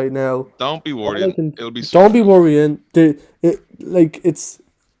that right now, Don't be all I worrying. can It'll be don't be sorted out. worrying. It's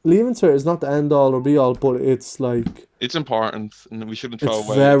leaving cert is not the end all or be all, but it's like It's important, and we shouldn't it's throw away.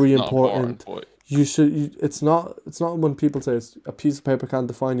 It's very not important, important. but It's not when people say it's a piece of paper can't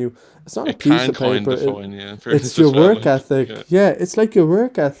define you. It's not a it piece can of kind paper. of define you. In It's fairness, your as well. work Like, yeah, ethic. Yeah, it's like your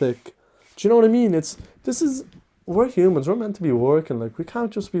work ethic. Do you know what I mean? This is we're humans. We're meant to be working. Like we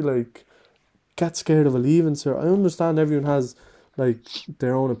can't just be like get scared of a leaving cert. I understand everyone has like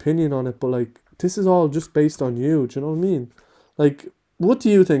their own opinion on it, but like this is all just based on you. Do you know what I mean? Like, what do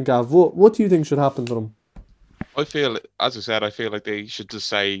you think, Gav? What do you think should happen to them? I feel, as I said, I feel like they should just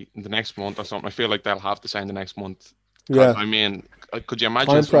say in the next month or something. I feel like they'll have to say in the next month, because Yeah, I mean, could you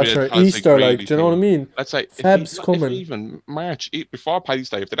imagine time somebody that pressure, has like Easter. Like, really do you know what I thing? mean? Let's say Feb's if coming. even March before Paddy's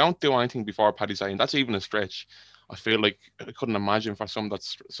Day, if they don't do anything before Paddy's Day, and that's even a stretch, I feel like I couldn't imagine for someone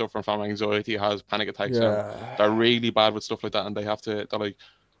that's suffering from anxiety, has panic attacks, Yeah. they're really bad with stuff like that, and they have to, they're like,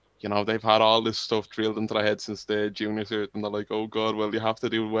 they've had all this stuff drilled into their head since the junior cert, and they're like, oh God, well, you have to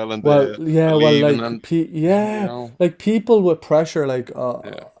do well in Well, the yeah. Well, leaving, like, and you yeah, know, like people with pressure,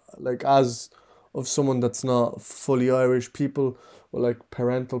 yeah, like as of someone that's not fully Irish, people with like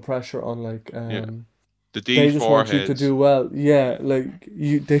parental pressure on like yeah, the D they just want you to foreheads, do well. Yeah, yeah, like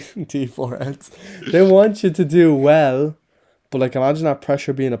you they D4Ls. They want you to do well, but like imagine that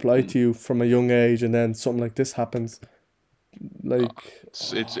pressure being applied mm. to you from a young age and then something like this happens. Uh, Like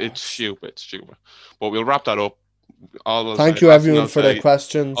it's stupid, it's stupid. But we'll wrap that up. All I'll say, thank you last thing everyone I'll for their say, all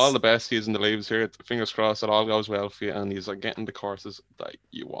questions. the best he's in the leaves here. Fingers crossed that all goes well for you, and he's like getting the courses that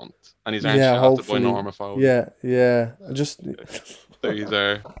you want, and he's aren't Yeah, shafted by hopefully. Norma Foley. Yeah, yeah. Just There he's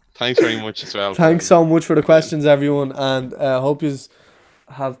there. Thanks very much as well thanks for so much for the playing. questions everyone and hope you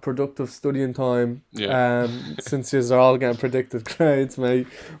have productive studying time Yeah, since you are all getting predicted grades, mate.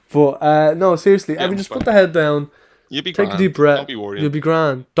 But no, seriously, get everyone him just put back. the head down. You'll be Take a deep grand. Don't breath. be You'll worrying. be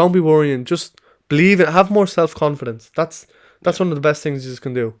grand. Don't be worrying. Just believe it. Have more self confidence. That's Yeah. one of the best things you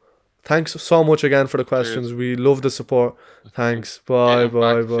can do. Thanks so much again for the Cheers. questions. We love the support. Thanks. Thanks. Bye. Getting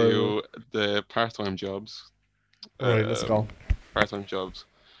back Bye. Bye. Bye. to the part-time jobs. Right. Let's Um, go. part-time jobs.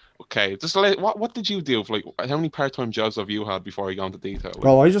 Okay, just like what did you do? For, like, how many part-time jobs have you had before you go into detail? Like,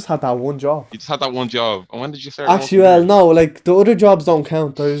 Bro, I just had that one job. you just had that one job, and when did you start Actually, working well, there? no, like the other jobs don't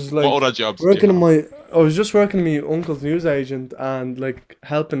count. I was What like other jobs did you working in have? my. I was just working in my uncle's news agent and like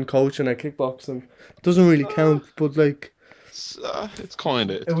helping coaching at kickboxing. Doesn't really Uh, count, but like it's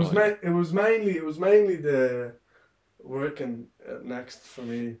kind of, it it's was kind of, mainly the working next for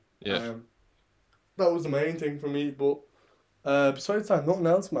me. yeah. Um, that was the main thing for me. But Besides that, nothing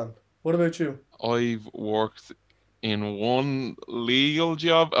else, man. What about you? I've worked in one legal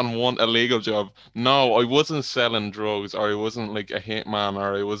job and one illegal job. No, I wasn't selling drugs, or I wasn't like a hitman,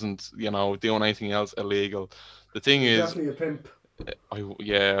 or I wasn't, doing anything else illegal. The thing You're is, definitely a pimp.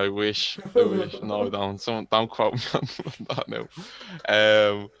 yeah, I wish, I wish. No, don't quote me on that now.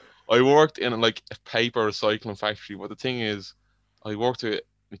 Um, I worked in like a paper recycling factory, but the thing is, I worked with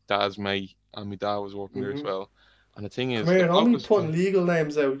my dad's mate, and my dad was working there as hmm well. And the thing Come is, the here, don't bloke be was. putting legal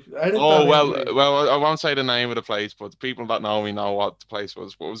names out. Edit Oh that in, well, please. I won't say the name of the place, but the people that know me know what the place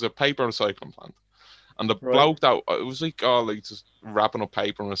was. But it was a paper recycling plant, and the Right. bloke that it was like all like just wrapping up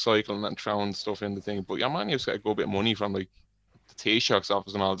paper and recycling and throwing stuff in the thing. But yeah, man, used to get a good bit of money from like the Taoiseach's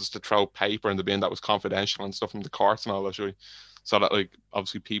office and all, just to throw paper in the bin that was confidential and stuff from the courts and all that shit. So that like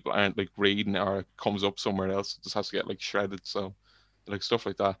obviously people aren't like reading it or it comes up somewhere else. It just has to get like shredded. So like stuff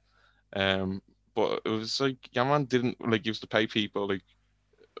like that. Um, but it was like yeah, man didn't like used to pay people like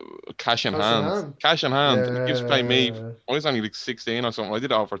cash in Cash in hand. hand. Cash in hand. Like used to pay me. Yeah. I was only like 16 or something. I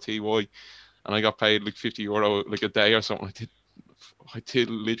did it all for TY, and I got paid like €50 like a day or something. I did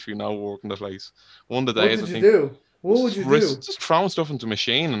literally no work in the place. One of the What days I did you think do? What would just you do? just throwing stuff into a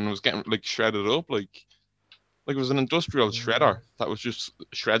machine and it was getting like shredded up like it was an industrial shredder that was just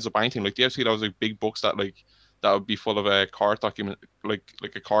shreds up anything. Like do you ever see those like big books that would be full of a court document like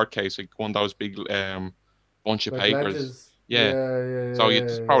a court case, like one of those big bunch of Like papers. ledges? Yeah. So you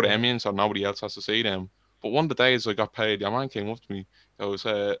just throw Yeah. them in so nobody else has to see them. But one of the days I got paid, your man came up to me. Goes,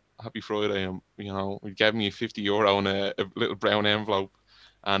 "Happy Friday," and he gave me €50 in a little brown envelope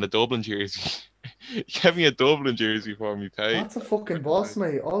and a Dublin jersey. He gave me a Dublin jersey for me pay. That's a fucking boss,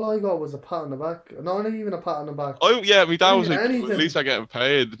 mate. All I got was a pat on the back. No, not even a pat on the back. Oh yeah, my dad Not was even like, "At least anything. I getting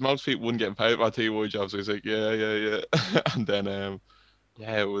paid." Most people wouldn't get paid by TY jobs. So he's like, "Yeah, yeah, yeah." And then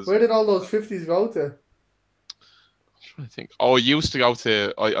yeah, it was. Where did all those 50s go to? I think. Oh, I used to go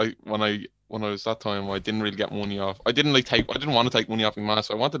to when I was that time. I didn't really get money off. I didn't like take. I didn't want to take money off my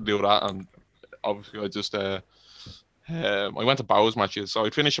mass. I wanted to do that, and obviously I just I went to Bowes matches. So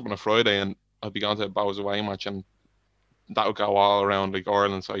I'd finish up on a Friday, and I'd be going to a Bowes away match, and that would go all around like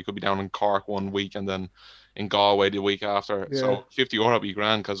Ireland. So you could be down in Cork one week, and then in Galway the week after. Yeah. So €50 would be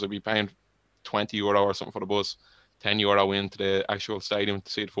grand because I'd be paying €20 or something for the bus, €10 into the actual stadium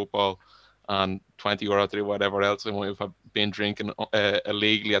to see the football, and €20 to do whatever else I might have been drinking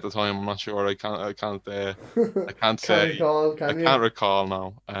illegally at the time. I'm not sure. I can't Can't say. recall, I can you? can't recall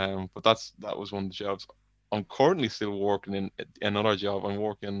now. But that was one of the jobs. I'm currently still working in another job. I'm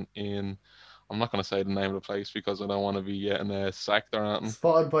working in. I'm not going to say the name of the place because I don't want to be getting sacked or anything.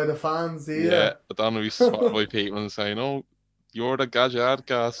 Spotted by the fans, Yeah, yeah. I don't want to be spotted by people and saying, "Oh, you're the Gadget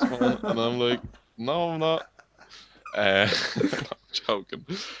man," and I'm like, "No, I'm not." I'm joking,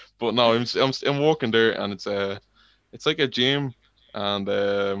 but no, I'm working there, and it's like a gym, and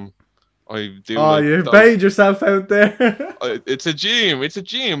I do Oh, like you've those. baited yourself out there. It's a gym. It's a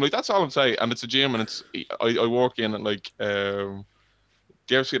gym. Like that's all I'm saying. And it's a gym, and I work in it like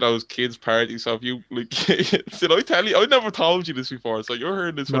Do you ever see those kids parties? So if you like, did I tell you? I never told you this before. So you're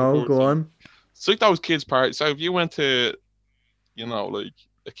hearing this for the No, first go time. on. It's like those kids parties. So if you went to, like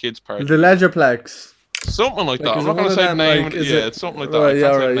a kids The party, Leisureeplex. something like that. Like, I'm is it not one gonna of say the them, name. like, is Yeah, it. it's something like that. I Right, yeah,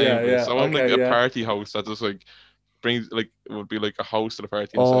 can't say the right, name yeah, of it. yeah. So I'm like Okay, a yeah. party host that just like brings like it would be like a host of the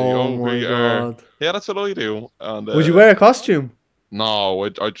party and say, Oh "Oh, here my you are." god. Yeah, that's what I do. And Would you wear a costume? no,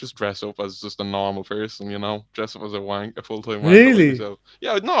 I just dress up as just a normal person, dress up as a full-time wanker like Really? myself.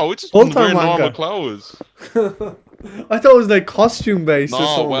 Yeah, no, I just Full wouldn't time wear normal wanker. clothes. I thought it was like costume based or No,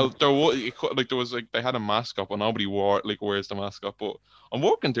 something. well, there was like they had a mascot, but nobody wears the mascot. But I'm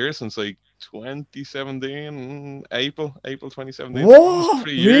working there since like 2017, April 2017, so almost What?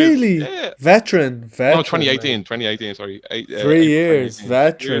 3 years. Really? Yeah, Veteran. no, Veteran, mate. 2018, sorry, 3 April years. 2018,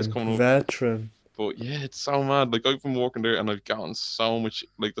 3 years Veteran. coming up. Veteran. But yeah, it's so mad. Like I've been working there, and I've gotten so much.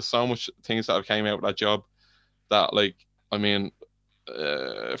 Like there's so much things that have came out of that job that like I mean,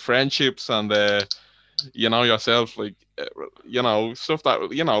 friendships and yourself, like stuff that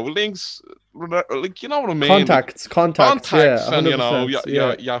links, like what I mean, like Contacts, yeah, contacts, and 100%.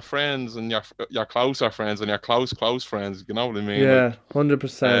 Yeah. your friends and your closer friends and your close friends. You know what I mean? Like, Yeah,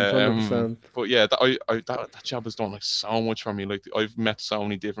 100%, 100%. but yeah, that job has done like so much for me. Like I've met so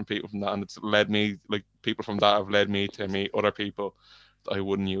many different people from that, and it's led me like people from that have led me to meet other people that I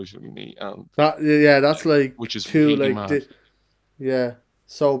wouldn't usually meet, and That yeah, that's which like is two really like mad. yeah.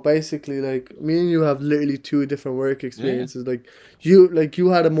 So basically, like me and you have literally two different work Yeah. experiences. Like you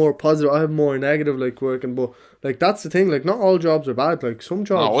had a more positive, I have more negative like working, but like that's the thing. Like not all jobs are bad. Like some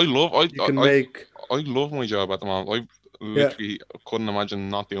No, I jobs love you can make. I love my job at the moment. I Yeah, literally couldn't imagine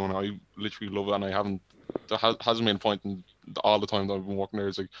not doing it. I literally love it, and I haven't. There hasn't been a point in all the time that I've been working there,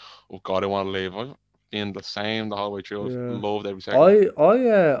 it's like, oh God, I want to leave. I've been the same the whole way through. I've Yeah. loved every second.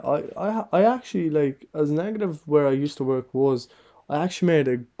 I actually like as negative where I used to work was I actually made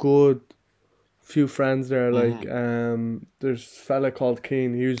a good few friends there. Mm-hmm. Like there's a fella called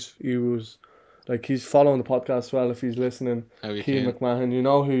Keen. He was like he's following the podcast as well if he's listening. How you Keen can. McMahon, you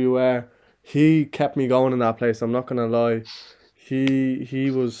know who you are. He kept me going in that place. I'm not gonna lie.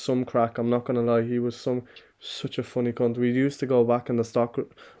 He was some crack. I'm not gonna lie. He was such a funny cunt. We used to go back in the stock.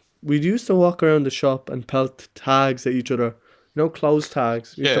 We used to walk around the shop and pelt tags at each other. You know, clothes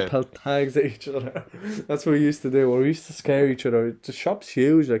tags. We used to Yeah, pelt tags at each other. That's what we used to do. Or we used to scare each other. The shop's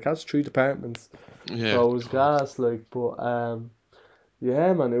huge. Like, that's 3 departments. yeah. So it was God. gas. Like, but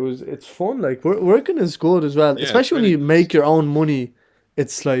yeah, man. It's fun. Like, working is good as well. Yeah, it's Especially when really you good. make your own money.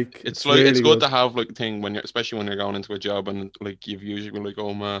 It's like It's it's like it's really good good. to have like a thing when you're, especially when you're going into a job and like you've usually been like,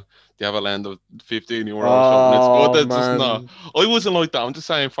 oh man, they have a land of 15 € or something. It's good Oh that it's just not. man. I wasn't like that. I'm just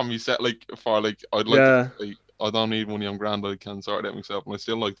saying from you set like for like I'd like to Yeah. like I don't need money. I'm grand. I can sort it out myself, and I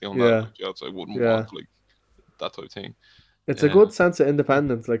still like doing that Yeah. like jobs. I wouldn't want Yeah. like that type of thing. It's a Yeah. good sense of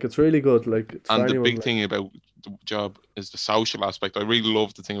independence. Like it's really good. Like it's for And the anyone. big Like thing about the job is the social aspect. I really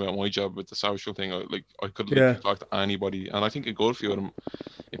love the thing about my job with the social thing. I could yeah. literally talk to anybody, and I think a good few of them,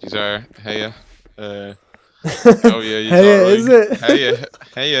 if you are, hey, uh, oh yeah, you all Hey, right, is it? hey,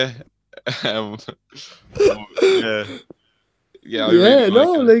 hey, um, yeah, yeah, I really Yeah. like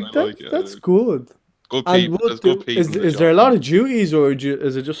No. it. Like I like it. that's good. Good And people. what There's good do, people in the is job. there a lot of duties or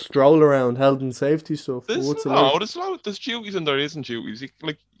is it just stroll around health and safety stuff? Or There's what's it no, like? there's no, there's duties and there isn't duties.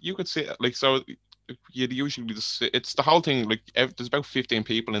 Like you could say, like so, you'd usually just sit, it's the whole thing. Like there's about 15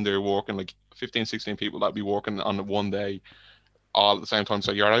 people in there working, like 15, 16 people that be working on one day all at the same time.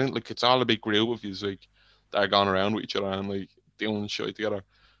 So you're like it's all a big group of you, like that are going around with each other and like doing shit together.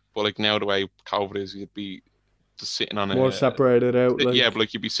 But like now the way COVID is, you'd be just sitting on More a separated out. yeah, but Like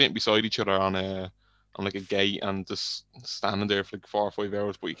like you'd be sitting beside each other on like a gate and just standing there for like 4 or 5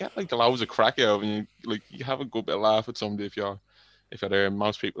 hours. But you get like loads of crack out and you have a good bit of laugh at somebody if you're there.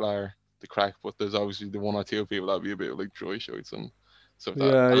 Most people are the crack, but there's obviously the one or two people that be a bit like dry shots and stuff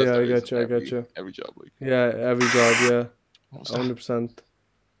like that, yeah. as Yeah. I there is get in you. I get you. every job. Like Yeah. Every job. Yeah. what was that? 100%.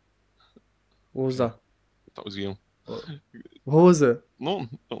 What was Okay, that? that was you. What what was it? No,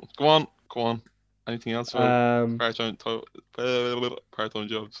 no. Go on, go on. Anything else about Um. part-time part-time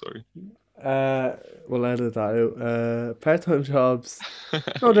job? Sorry. Uh. We'll edit that out. Part-time jobs.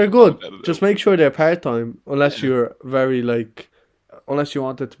 No, they're You don't good. edit it Just out. make sure they're part-time, unless Yeah, you're very like, unless you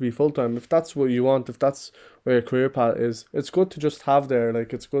want it to be full-time. If that's what you want, if that's where your career path is, it's good to just have there.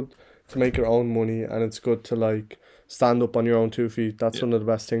 Like, it's good to make your own money, and it's good to like stand up on your own 2 feet. That's yeah. one of the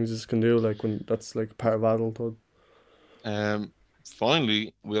best things you can do. Like when that's like part of adulthood. Um,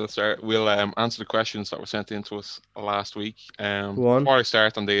 finally, We'll answer the questions that were sent in to us last week. Go on. Before I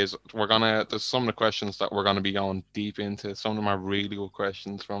start on these, there's some of the questions that we're gonna be going deep into. Some of them are really good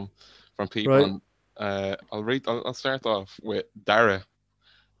questions from people, Right. and I'll start off with Dara.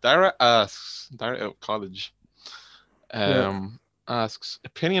 Dara out of college. Yeah. Asks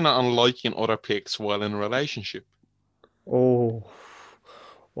opinion on liking other pics while in a relationship. Oh.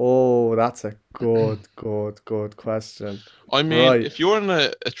 Oh, that's a good question. I mean, Right. if you're in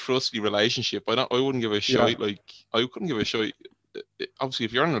a trusty relationship, I wouldn't give a Yeah. shite. Like I couldn't give a shite. Obviously,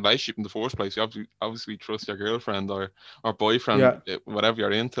 if you're in a relationship in the first place, you obviously trust your girlfriend or boyfriend, Yeah. whatever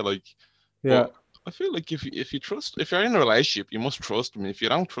you're into. Like, but Yeah. I feel like if you're in a relationship, you must trust them. If you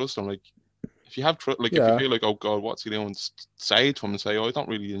don't trust them, like if you have like if you Yeah. feel like, oh God, what's he doing? Say it to him and say, oh, I don't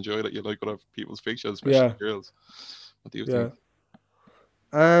really enjoy that you like other people's pictures, especially Yeah. girls. What do you think?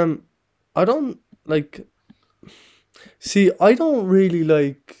 Yeah. Um, I don't like. See, I don't really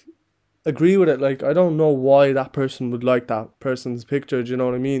like agree with it. Like, I don't know why that person would like that person's picture. Do you know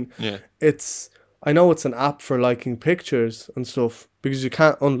what I mean? Yeah. It's. I know it's an app for liking pictures and stuff because you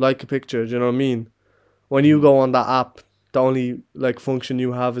can't unlike a picture. Do you know what I mean? When you Mhm. go on that app, the only like function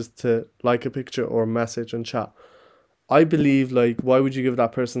you have is to like a picture or message and chat. I believe like why would you give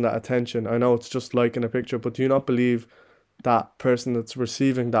that person that attention? I know it's just liking a picture, but do you not believe that person that's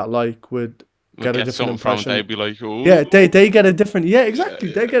receiving that like would Like get a get different something from it, impression? they'd be like, Yeah, oh, they get a different yeah, yeah,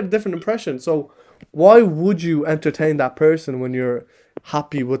 exactly. They yeah. get a different impression. So why would you entertain that person when you're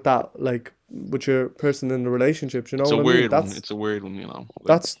happy with that like with your person in the relationship? You know It's a what I mean? weird one. It's a weird one,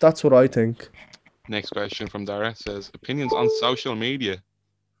 Like That's what I think. next question from Dara says opinions on social media.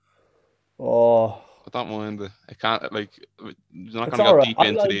 Oh, I don't mind it. I can't like we're not it's gonna go alright. deep I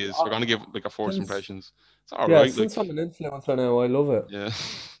into like these. We're gonna give like a first since impressions. It's all yeah, right. Like since I'm an influencer now, I love it. yeah.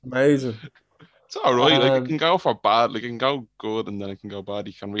 Amazing. It's all right. Like it can And go for bad, like it can go good, and then it can go bad.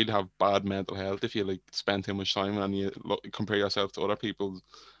 You can really have bad mental health if you like spend too much time and you compare yourself to other people,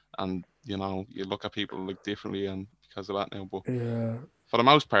 and you look at people like differently, and because of that now. But yeah, for the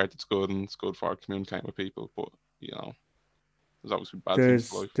most part, it's good and it's good for communicating with people. But you know, there's always bad things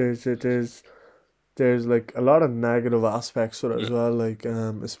to there's life. there's there's there's like a lot of negative aspects to it Yeah, as well, like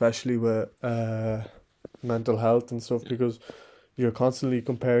especially with mental health and stuff, yeah, because you're constantly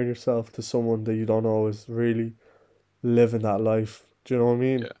comparing yourself to someone that you don't know is really living that life. Do you know what I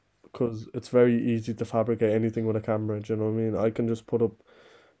mean? yeah. Because it's very easy to fabricate anything with a camera. Do you know what I mean? I can just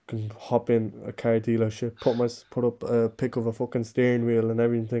can hop in a car dealership, put up a pic of a fucking steering wheel and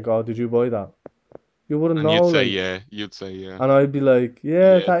everything. Think, oh, did you buy that? You wouldn't And know, you'd say like, yeah, you'd say yeah, and I'd be like,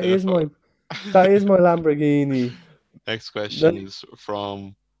 yeah, yeah, defo. that is my Lamborghini. Next question Then is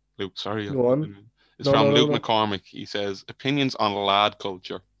from Luke. Sorry, go on. it's No, no, from no, Luke no. McCormick. He says opinions on lad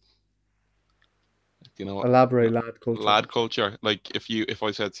culture. You know what Elaborate, lad culture. lad culture? Like if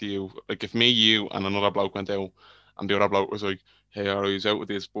I said to you, like if me, you, and another bloke went out, and the other bloke was like, "Hey, I was out with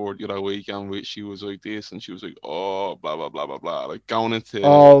this board the other week, and she was like this, and she was like, oh, blah blah blah blah blah," like going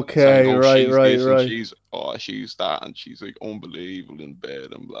into saying, Okay, "Oh, right, she's right, this and right. she's that, and she's like unbelievable in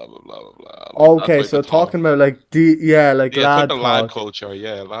bed and blah blah blah blah blah," like that Okay, type of so talk. talking about like yeah, like Yeah, type lad of lad talk. culture.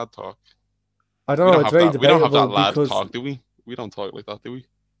 Yeah, lad talk. I don't know. It's very We don't have debatable that lad because talk, do we? We don't talk like that, do we?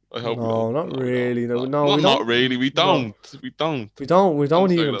 I hope we don't. no, not No, we don't. really. No, No, no, not we not don't. really. We No, don't. We don't. we don't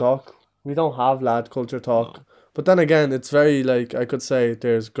Don't say even that. talk. We don't have lad culture talk. No. But then again, it's very like I could say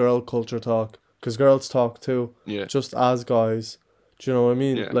there's girl culture talk because girls talk too, Yeah. just as guys. Do you know what I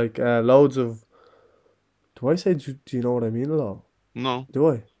mean? Yeah. Like loads of. Do I say do you know what I mean a lot? No. Do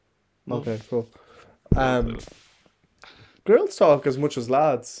I? No. Okay, cool. Don't say Um, that. girls talk as much as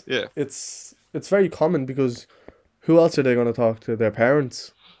lads. Yeah. It's very common because who else are they going to talk to? Their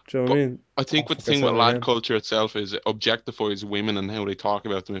parents. Do you know what But I mean? I Oh think what the fuck! I thing said with it lad again. culture itself is it objectifies women and how they talk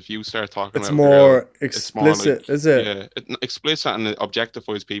about them. If you start talking It's about a girl, more it's more like, explicit, is it? yeah, explicit, and it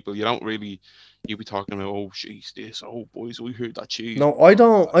objectifies people. You don't really, you be talking about, oh, she's this, oh, boys, we heard that she's No, blah, I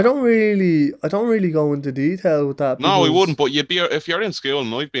blah. don't really go into detail with that No, we because wouldn't. But you'd be if you're in school,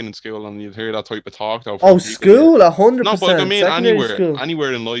 and I've been in school, and you'd hear that type of talk though from oh, people where. school, a hundred No, but like, I percent. mean Secondary anywhere, school,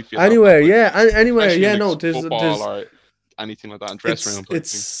 anywhere in life, you'd have that anywhere, type of, yeah, anywhere, especially yeah. in like No, football or anything like that, and dressing room type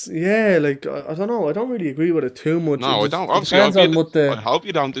thing. it's yeah. Like I don't know. I don't really agree with it too much. No, I don't. It Obviously, depends on what I the hope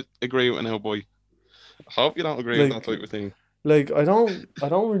you don't agree with it now, boy. I hope you don't agree with that like. type of thing. I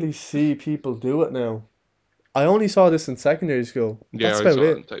don't really see people do it now. I only saw this in secondary school. Yeah, That's I about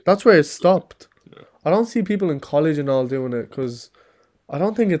saw it in it. tape. That's where it stopped. Yeah. I don't see people in college and all doing it because I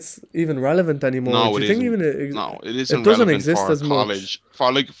don't think it's even relevant anymore. No, Do it you think isn't. even No, it it isn't doesn't relevant exist for as much?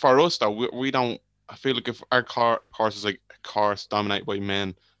 college. For us though, we don't. I feel like if our course is like a course dominated by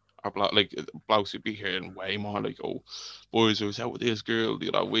men, or like blokes would be hearing way more like, oh, boys, I was out with this girl the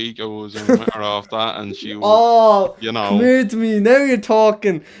other week. I was and I met her off that, and she was, Oh, you come know, here to me. Now you're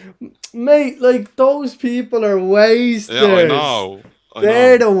talking. Mate, like those people are yeah, I wasters. know, I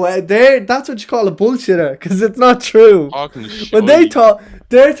know, They're that's what you call a bullshitter, because it's not true. talking When they shy. talk,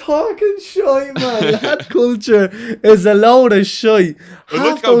 they're talking shite, man. Lad culture is a load of shite. I'd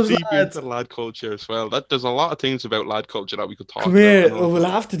like to Half go those deep into lads. lad culture as well. That there's a lot of things about lad culture that we could Come talk about here, another we'll time.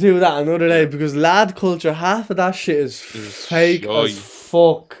 have to do that another day Yeah, because lad culture, half of that shit is is fake as shy.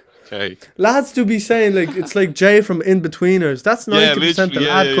 fuck. Okay. Lads do be saying like it's like Jay from In Betweeners. That's Yeah, 90% the literally.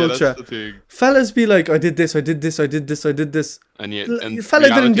 Yeah, lad yeah, yeah. That's culture. the thing. Fellas be like, I did this, I did this, I did this, I did this. And yet, in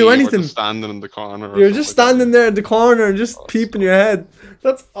Fella didn't reality, do you were just anything. standing in the corner or You're something just like that. standing there in the corner and just Oh, peeping so your head.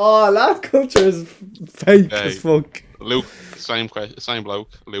 That's lad culture is fake as okay. fuck. Luke, same question, same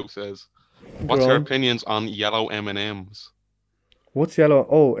bloke. Luke says, Go "What's your on. opinions on yellow M and M's? What's yellow?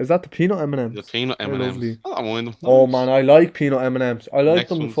 Oh, is that the peanut M and The M's? peanut M They're and M's. lovely. I don't mind them. Oh man, Nice. I like peanut M and M's. I like Next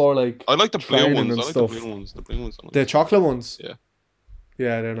them ones. before like I like the blue training ones. I and like the blue stuff. ones. The blue ones are The nice. chocolate ones. Yeah,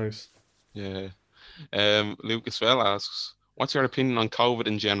 Yeah, they're nice. yeah. Luke as well asks, "What's your opinion on COVID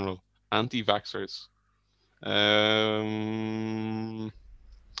in general? Anti-vaxxers." Um,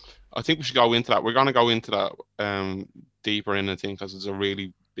 I think we should go into that. We're going to go into that deeper in, I think, because it's a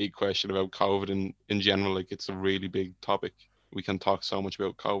really big question about COVID in general. Like, it's a really big topic. We can talk so much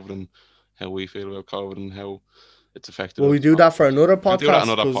about COVID and how we feel about COVID and how it's affected Will us. we do that for another We'll do that podcast?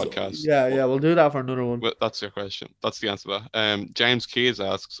 another Cause podcast. yeah, But yeah, we'll do that for another one. that's your question. That's the answer to that. James Keys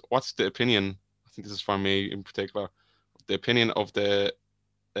asks, "What's the opinion?" I think this is for me in particular. The opinion of the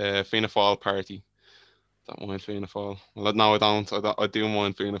Fianna Fáil party. Don't mind Fianna Fáil. Well, no, I don't. I do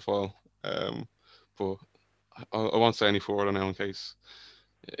mind Fianna Fáil. But I won't say any further now in case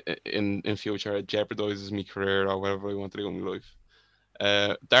in future it jeopardizes my career or whatever I want to do in my life.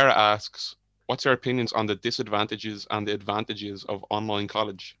 Dara asks, What's your opinions on the disadvantages and the advantages of online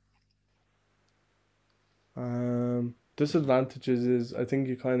college? Disadvantages is I think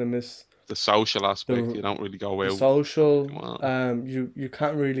you kind of miss The social aspect, you the don't really go the out. social. Come on. You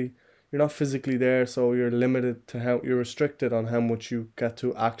can't really. You're not physically there, so you're limited to how you're restricted on how much you get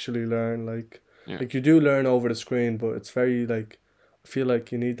to actually learn. Yeah. Like you do learn over the screen, but it's very like I feel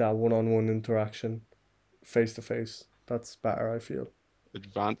like you need that one-on-one interaction, face to face. That's better, I feel.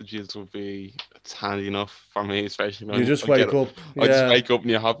 Advantages would be it's handy enough for me, especially You when just I get wake it. up, I just yeah. wake up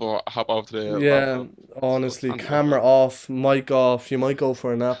and you hop off to the Yeah, laptop. So it's honestly, handy like camera off, mic off. You might go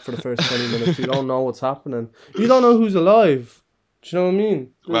for a nap for the first 20 minutes. You don't know what's happening. You don't know who's alive. Do you know what I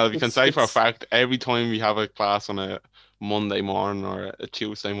mean? Well, we can say for a It's fact, every time we have a class on a Monday morning or a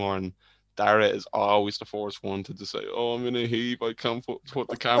Tuesday morning, Dara is always the first one to just say, "Oh, I'm in a heap. I can't put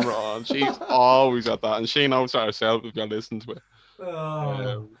the camera on." She's always at that, and she knows that herself if you're listening to it.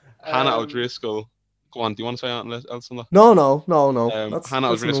 Oh, Hannah um, O'Driscoll, go on. Do you want to say anything else on that? no, no, no, no. Hannah That's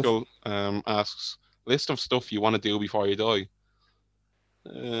enough. O'Driscoll asks, "List of stuff you want to do before you die."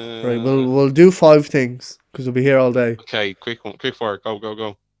 Right, Uh, we'll do 5 things because we'll be here all day. okay, quick one, quick fire, go, go,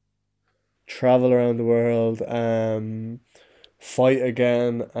 go. Travel around the world. Fight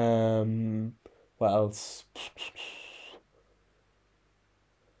again. What else?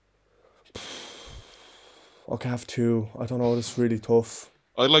 Okay, I have two. I don't know. This is really tough.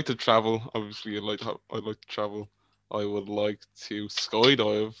 I'd like to travel. Obviously, I'd like to travel. I would like to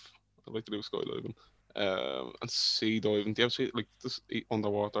skydive. I'd like to do skydiving. And sea diving. Do you ever see like this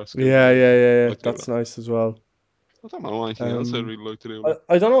underwater scuba Yeah, diving? yeah, yeah, I'd yeah. like to do that. That's nice as well. I don't know anything else I'd Um, really like to do.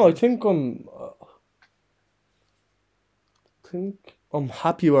 I don't know. I think I'm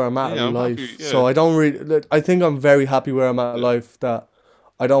happy where I'm at Yeah, in I'm happy. life. Yeah, So I don't really. Like, I think I'm very happy where I'm at in yeah, life. That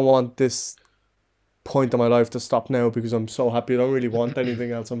I don't want this point in my life to stop now because I'm so happy. I don't really want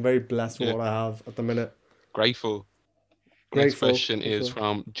anything else. I'm very blessed with yeah. what I have at the minute. Grateful. Next Grateful question as is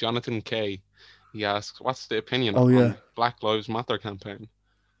well. from Jonathan K. He asks, "What's the opinion Oh yeah. on Black Lives Matter campaign?"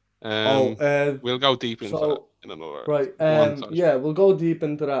 Oh, We'll go deep into that so in another. right. Go on, Sash. Yeah, we'll go deep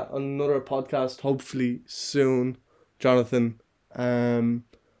into that on another podcast. Hopefully soon, Jonathan. Um,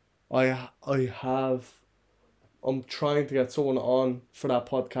 I have. I'm trying to get someone on for that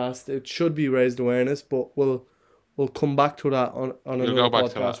podcast. It should be raised awareness, but we'll come back to that on We'll go another back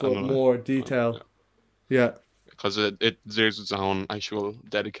to that podcast with another. more Yeah. detail. Yeah. Because it deserves its own actual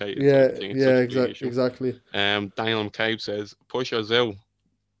dedicated type Yeah, of thing. It's yeah, such a big issue. exactly. Daniel McCabe says, "Push us out."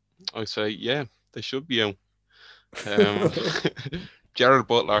 I say, yeah, they should be out. Um, Gerald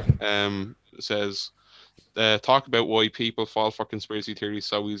Butler says, talk about why people fall for conspiracy theories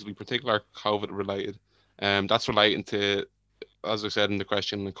so easily, particularly COVID related. That's relating to, as I said in the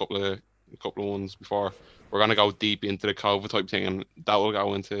question, a couple of ones before. We're gonna go deep into the COVID type thing, and that will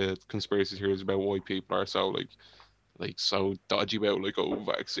go into conspiracy theories about why people are so like so dodgy about like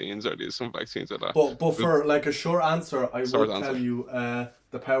vaccines or there's some vaccines like that. But We'll for like a short answer, I sort would of tell answer. you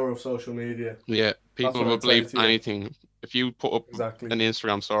the power of social media. Yeah, That's people what will I'd say believe to you. anything. If you put up Exactly. an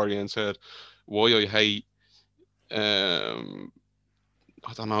Instagram story and said why I hate um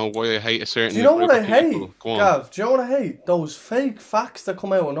I don't know why I hate a Do you certain know what group I of people. hate, Go on. Gav? Do you know what I hate? Those fake facts that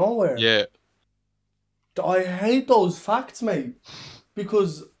come out of nowhere. Yeah. I hate those facts, mate.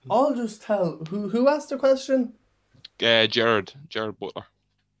 Because I'll just tell who asked the question. Jared Butler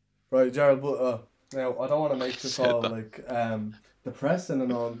Right, Gerald. But now I don't want to make this said all that. like depressing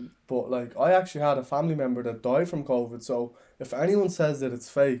and all, but like I actually had a family member that died from COVID. So if anyone says that it's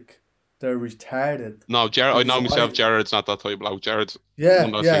fake, they're retarded. No, Jared. I Because know myself. I Jared's not that type of bloke. Jared's one Yeah,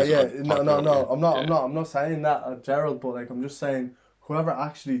 of those yeah, things that yeah. I'd No, talk no, about. Yeah, no. I'm not. I'm yeah. not. I'm not saying that, Gerald. But like, I'm just saying, whoever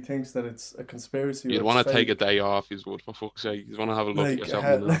actually thinks that it's a conspiracy You'd or it's want to take a fake, day off. You would, for fuck's sake. You want to have a look at like, yourself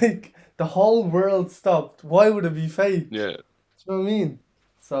in the mirror. like the whole world stopped. Why would it be fake? Yeah. Do you know what I mean?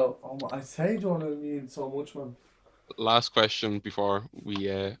 So, I say, do you know what I mean so much, man? Last question before we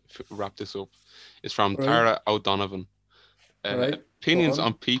wrap this up is from Right, Tara O'Donovan. right. Go Opinions on.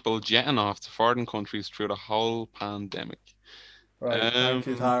 on people jetting off to foreign countries through the whole pandemic. Right. Thank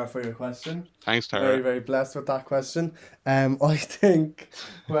you, Um, Tara, for your question. thanks, Very, Tara. very blessed with that question. I think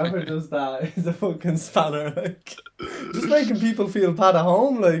whoever does that is a fucking spanner. Like, just making people feel bad at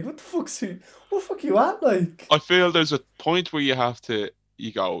home. Like, what the fuck you at? Like, I feel there's a point where you have to,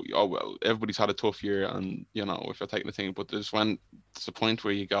 you go, oh well, everybody's had a tough year, and you know if you're taking the thing, but there's a point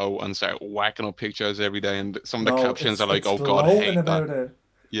where you go and start whacking up pictures every day, and some of the no, captions it's are like, it's oh God, gloating hate that. about it.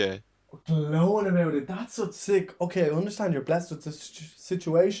 Yeah, Gloating about it. That's so sick. Okay, I understand you're blessed with this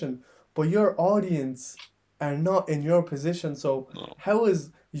situation, but your audience are not in your position. So no, how is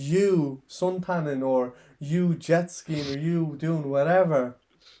you suntanning or you jet skiing or you doing whatever?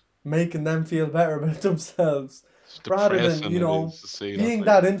 making them feel better about themselves, It's rather than, depressing it is to see that. being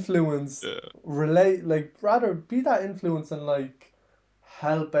Like, that influence. yeah. Rather be that influence and like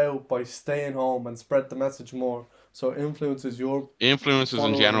help out by staying home and spread the message more. So influences your Influencers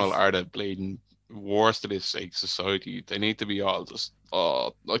in general followers. are the bleeding worst of this like society. They need to be all just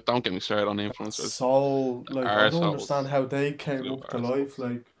like don't get me started on influencers. So like I don't understand Arseholes. how they came Absolute up to life. arseholes.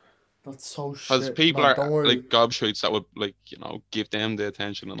 Like that's so Because shit, people man. are Don't worry, like gobshites that would like, give them the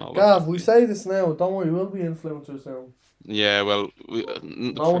attention and all that Gav. type of We thing. say this now. Don't worry, we'll be influencers soon. Yeah, well,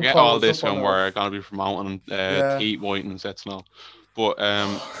 No one forget call all us this up on when that. we're gonna be promoting Yeah. teeth whitening sets and all. But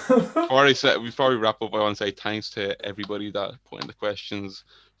before we wrap up, I want to say thanks to everybody that put in the questions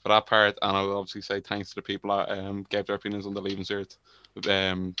for that part, and I will obviously say thanks to the people that gave their opinions on the Leaving Cert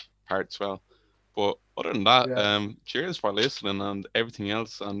part as well. But other than that, Yeah. cheers for listening and everything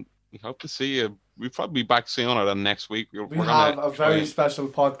else, and we hope to see you. We'll probably be back sooner than next week. We We're gonna have a try very and special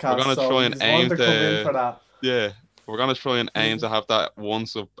podcast, so try you and just want aim to come in to for that. yeah, we're gonna try and aim You- to have that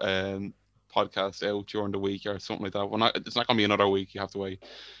once a podcast out during the week or something like that. We're not. It's not gonna be another week. You have to wait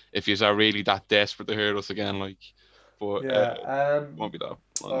if you are really that desperate to hear us again. Like, but Yeah. won't be that long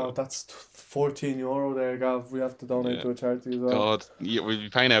Oh, ago. that's €14 there, Gav. We have to donate Yeah. to a charity as well. God, we'll be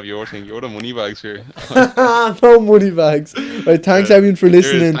paying out your thing. You're the money bags here. No money bags. Right, thanks uh, everyone for cheers.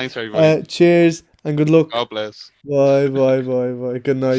 listening. Thanks everybody. Cheers and good luck. God bless. Bye, bye, bye, bye. Good night.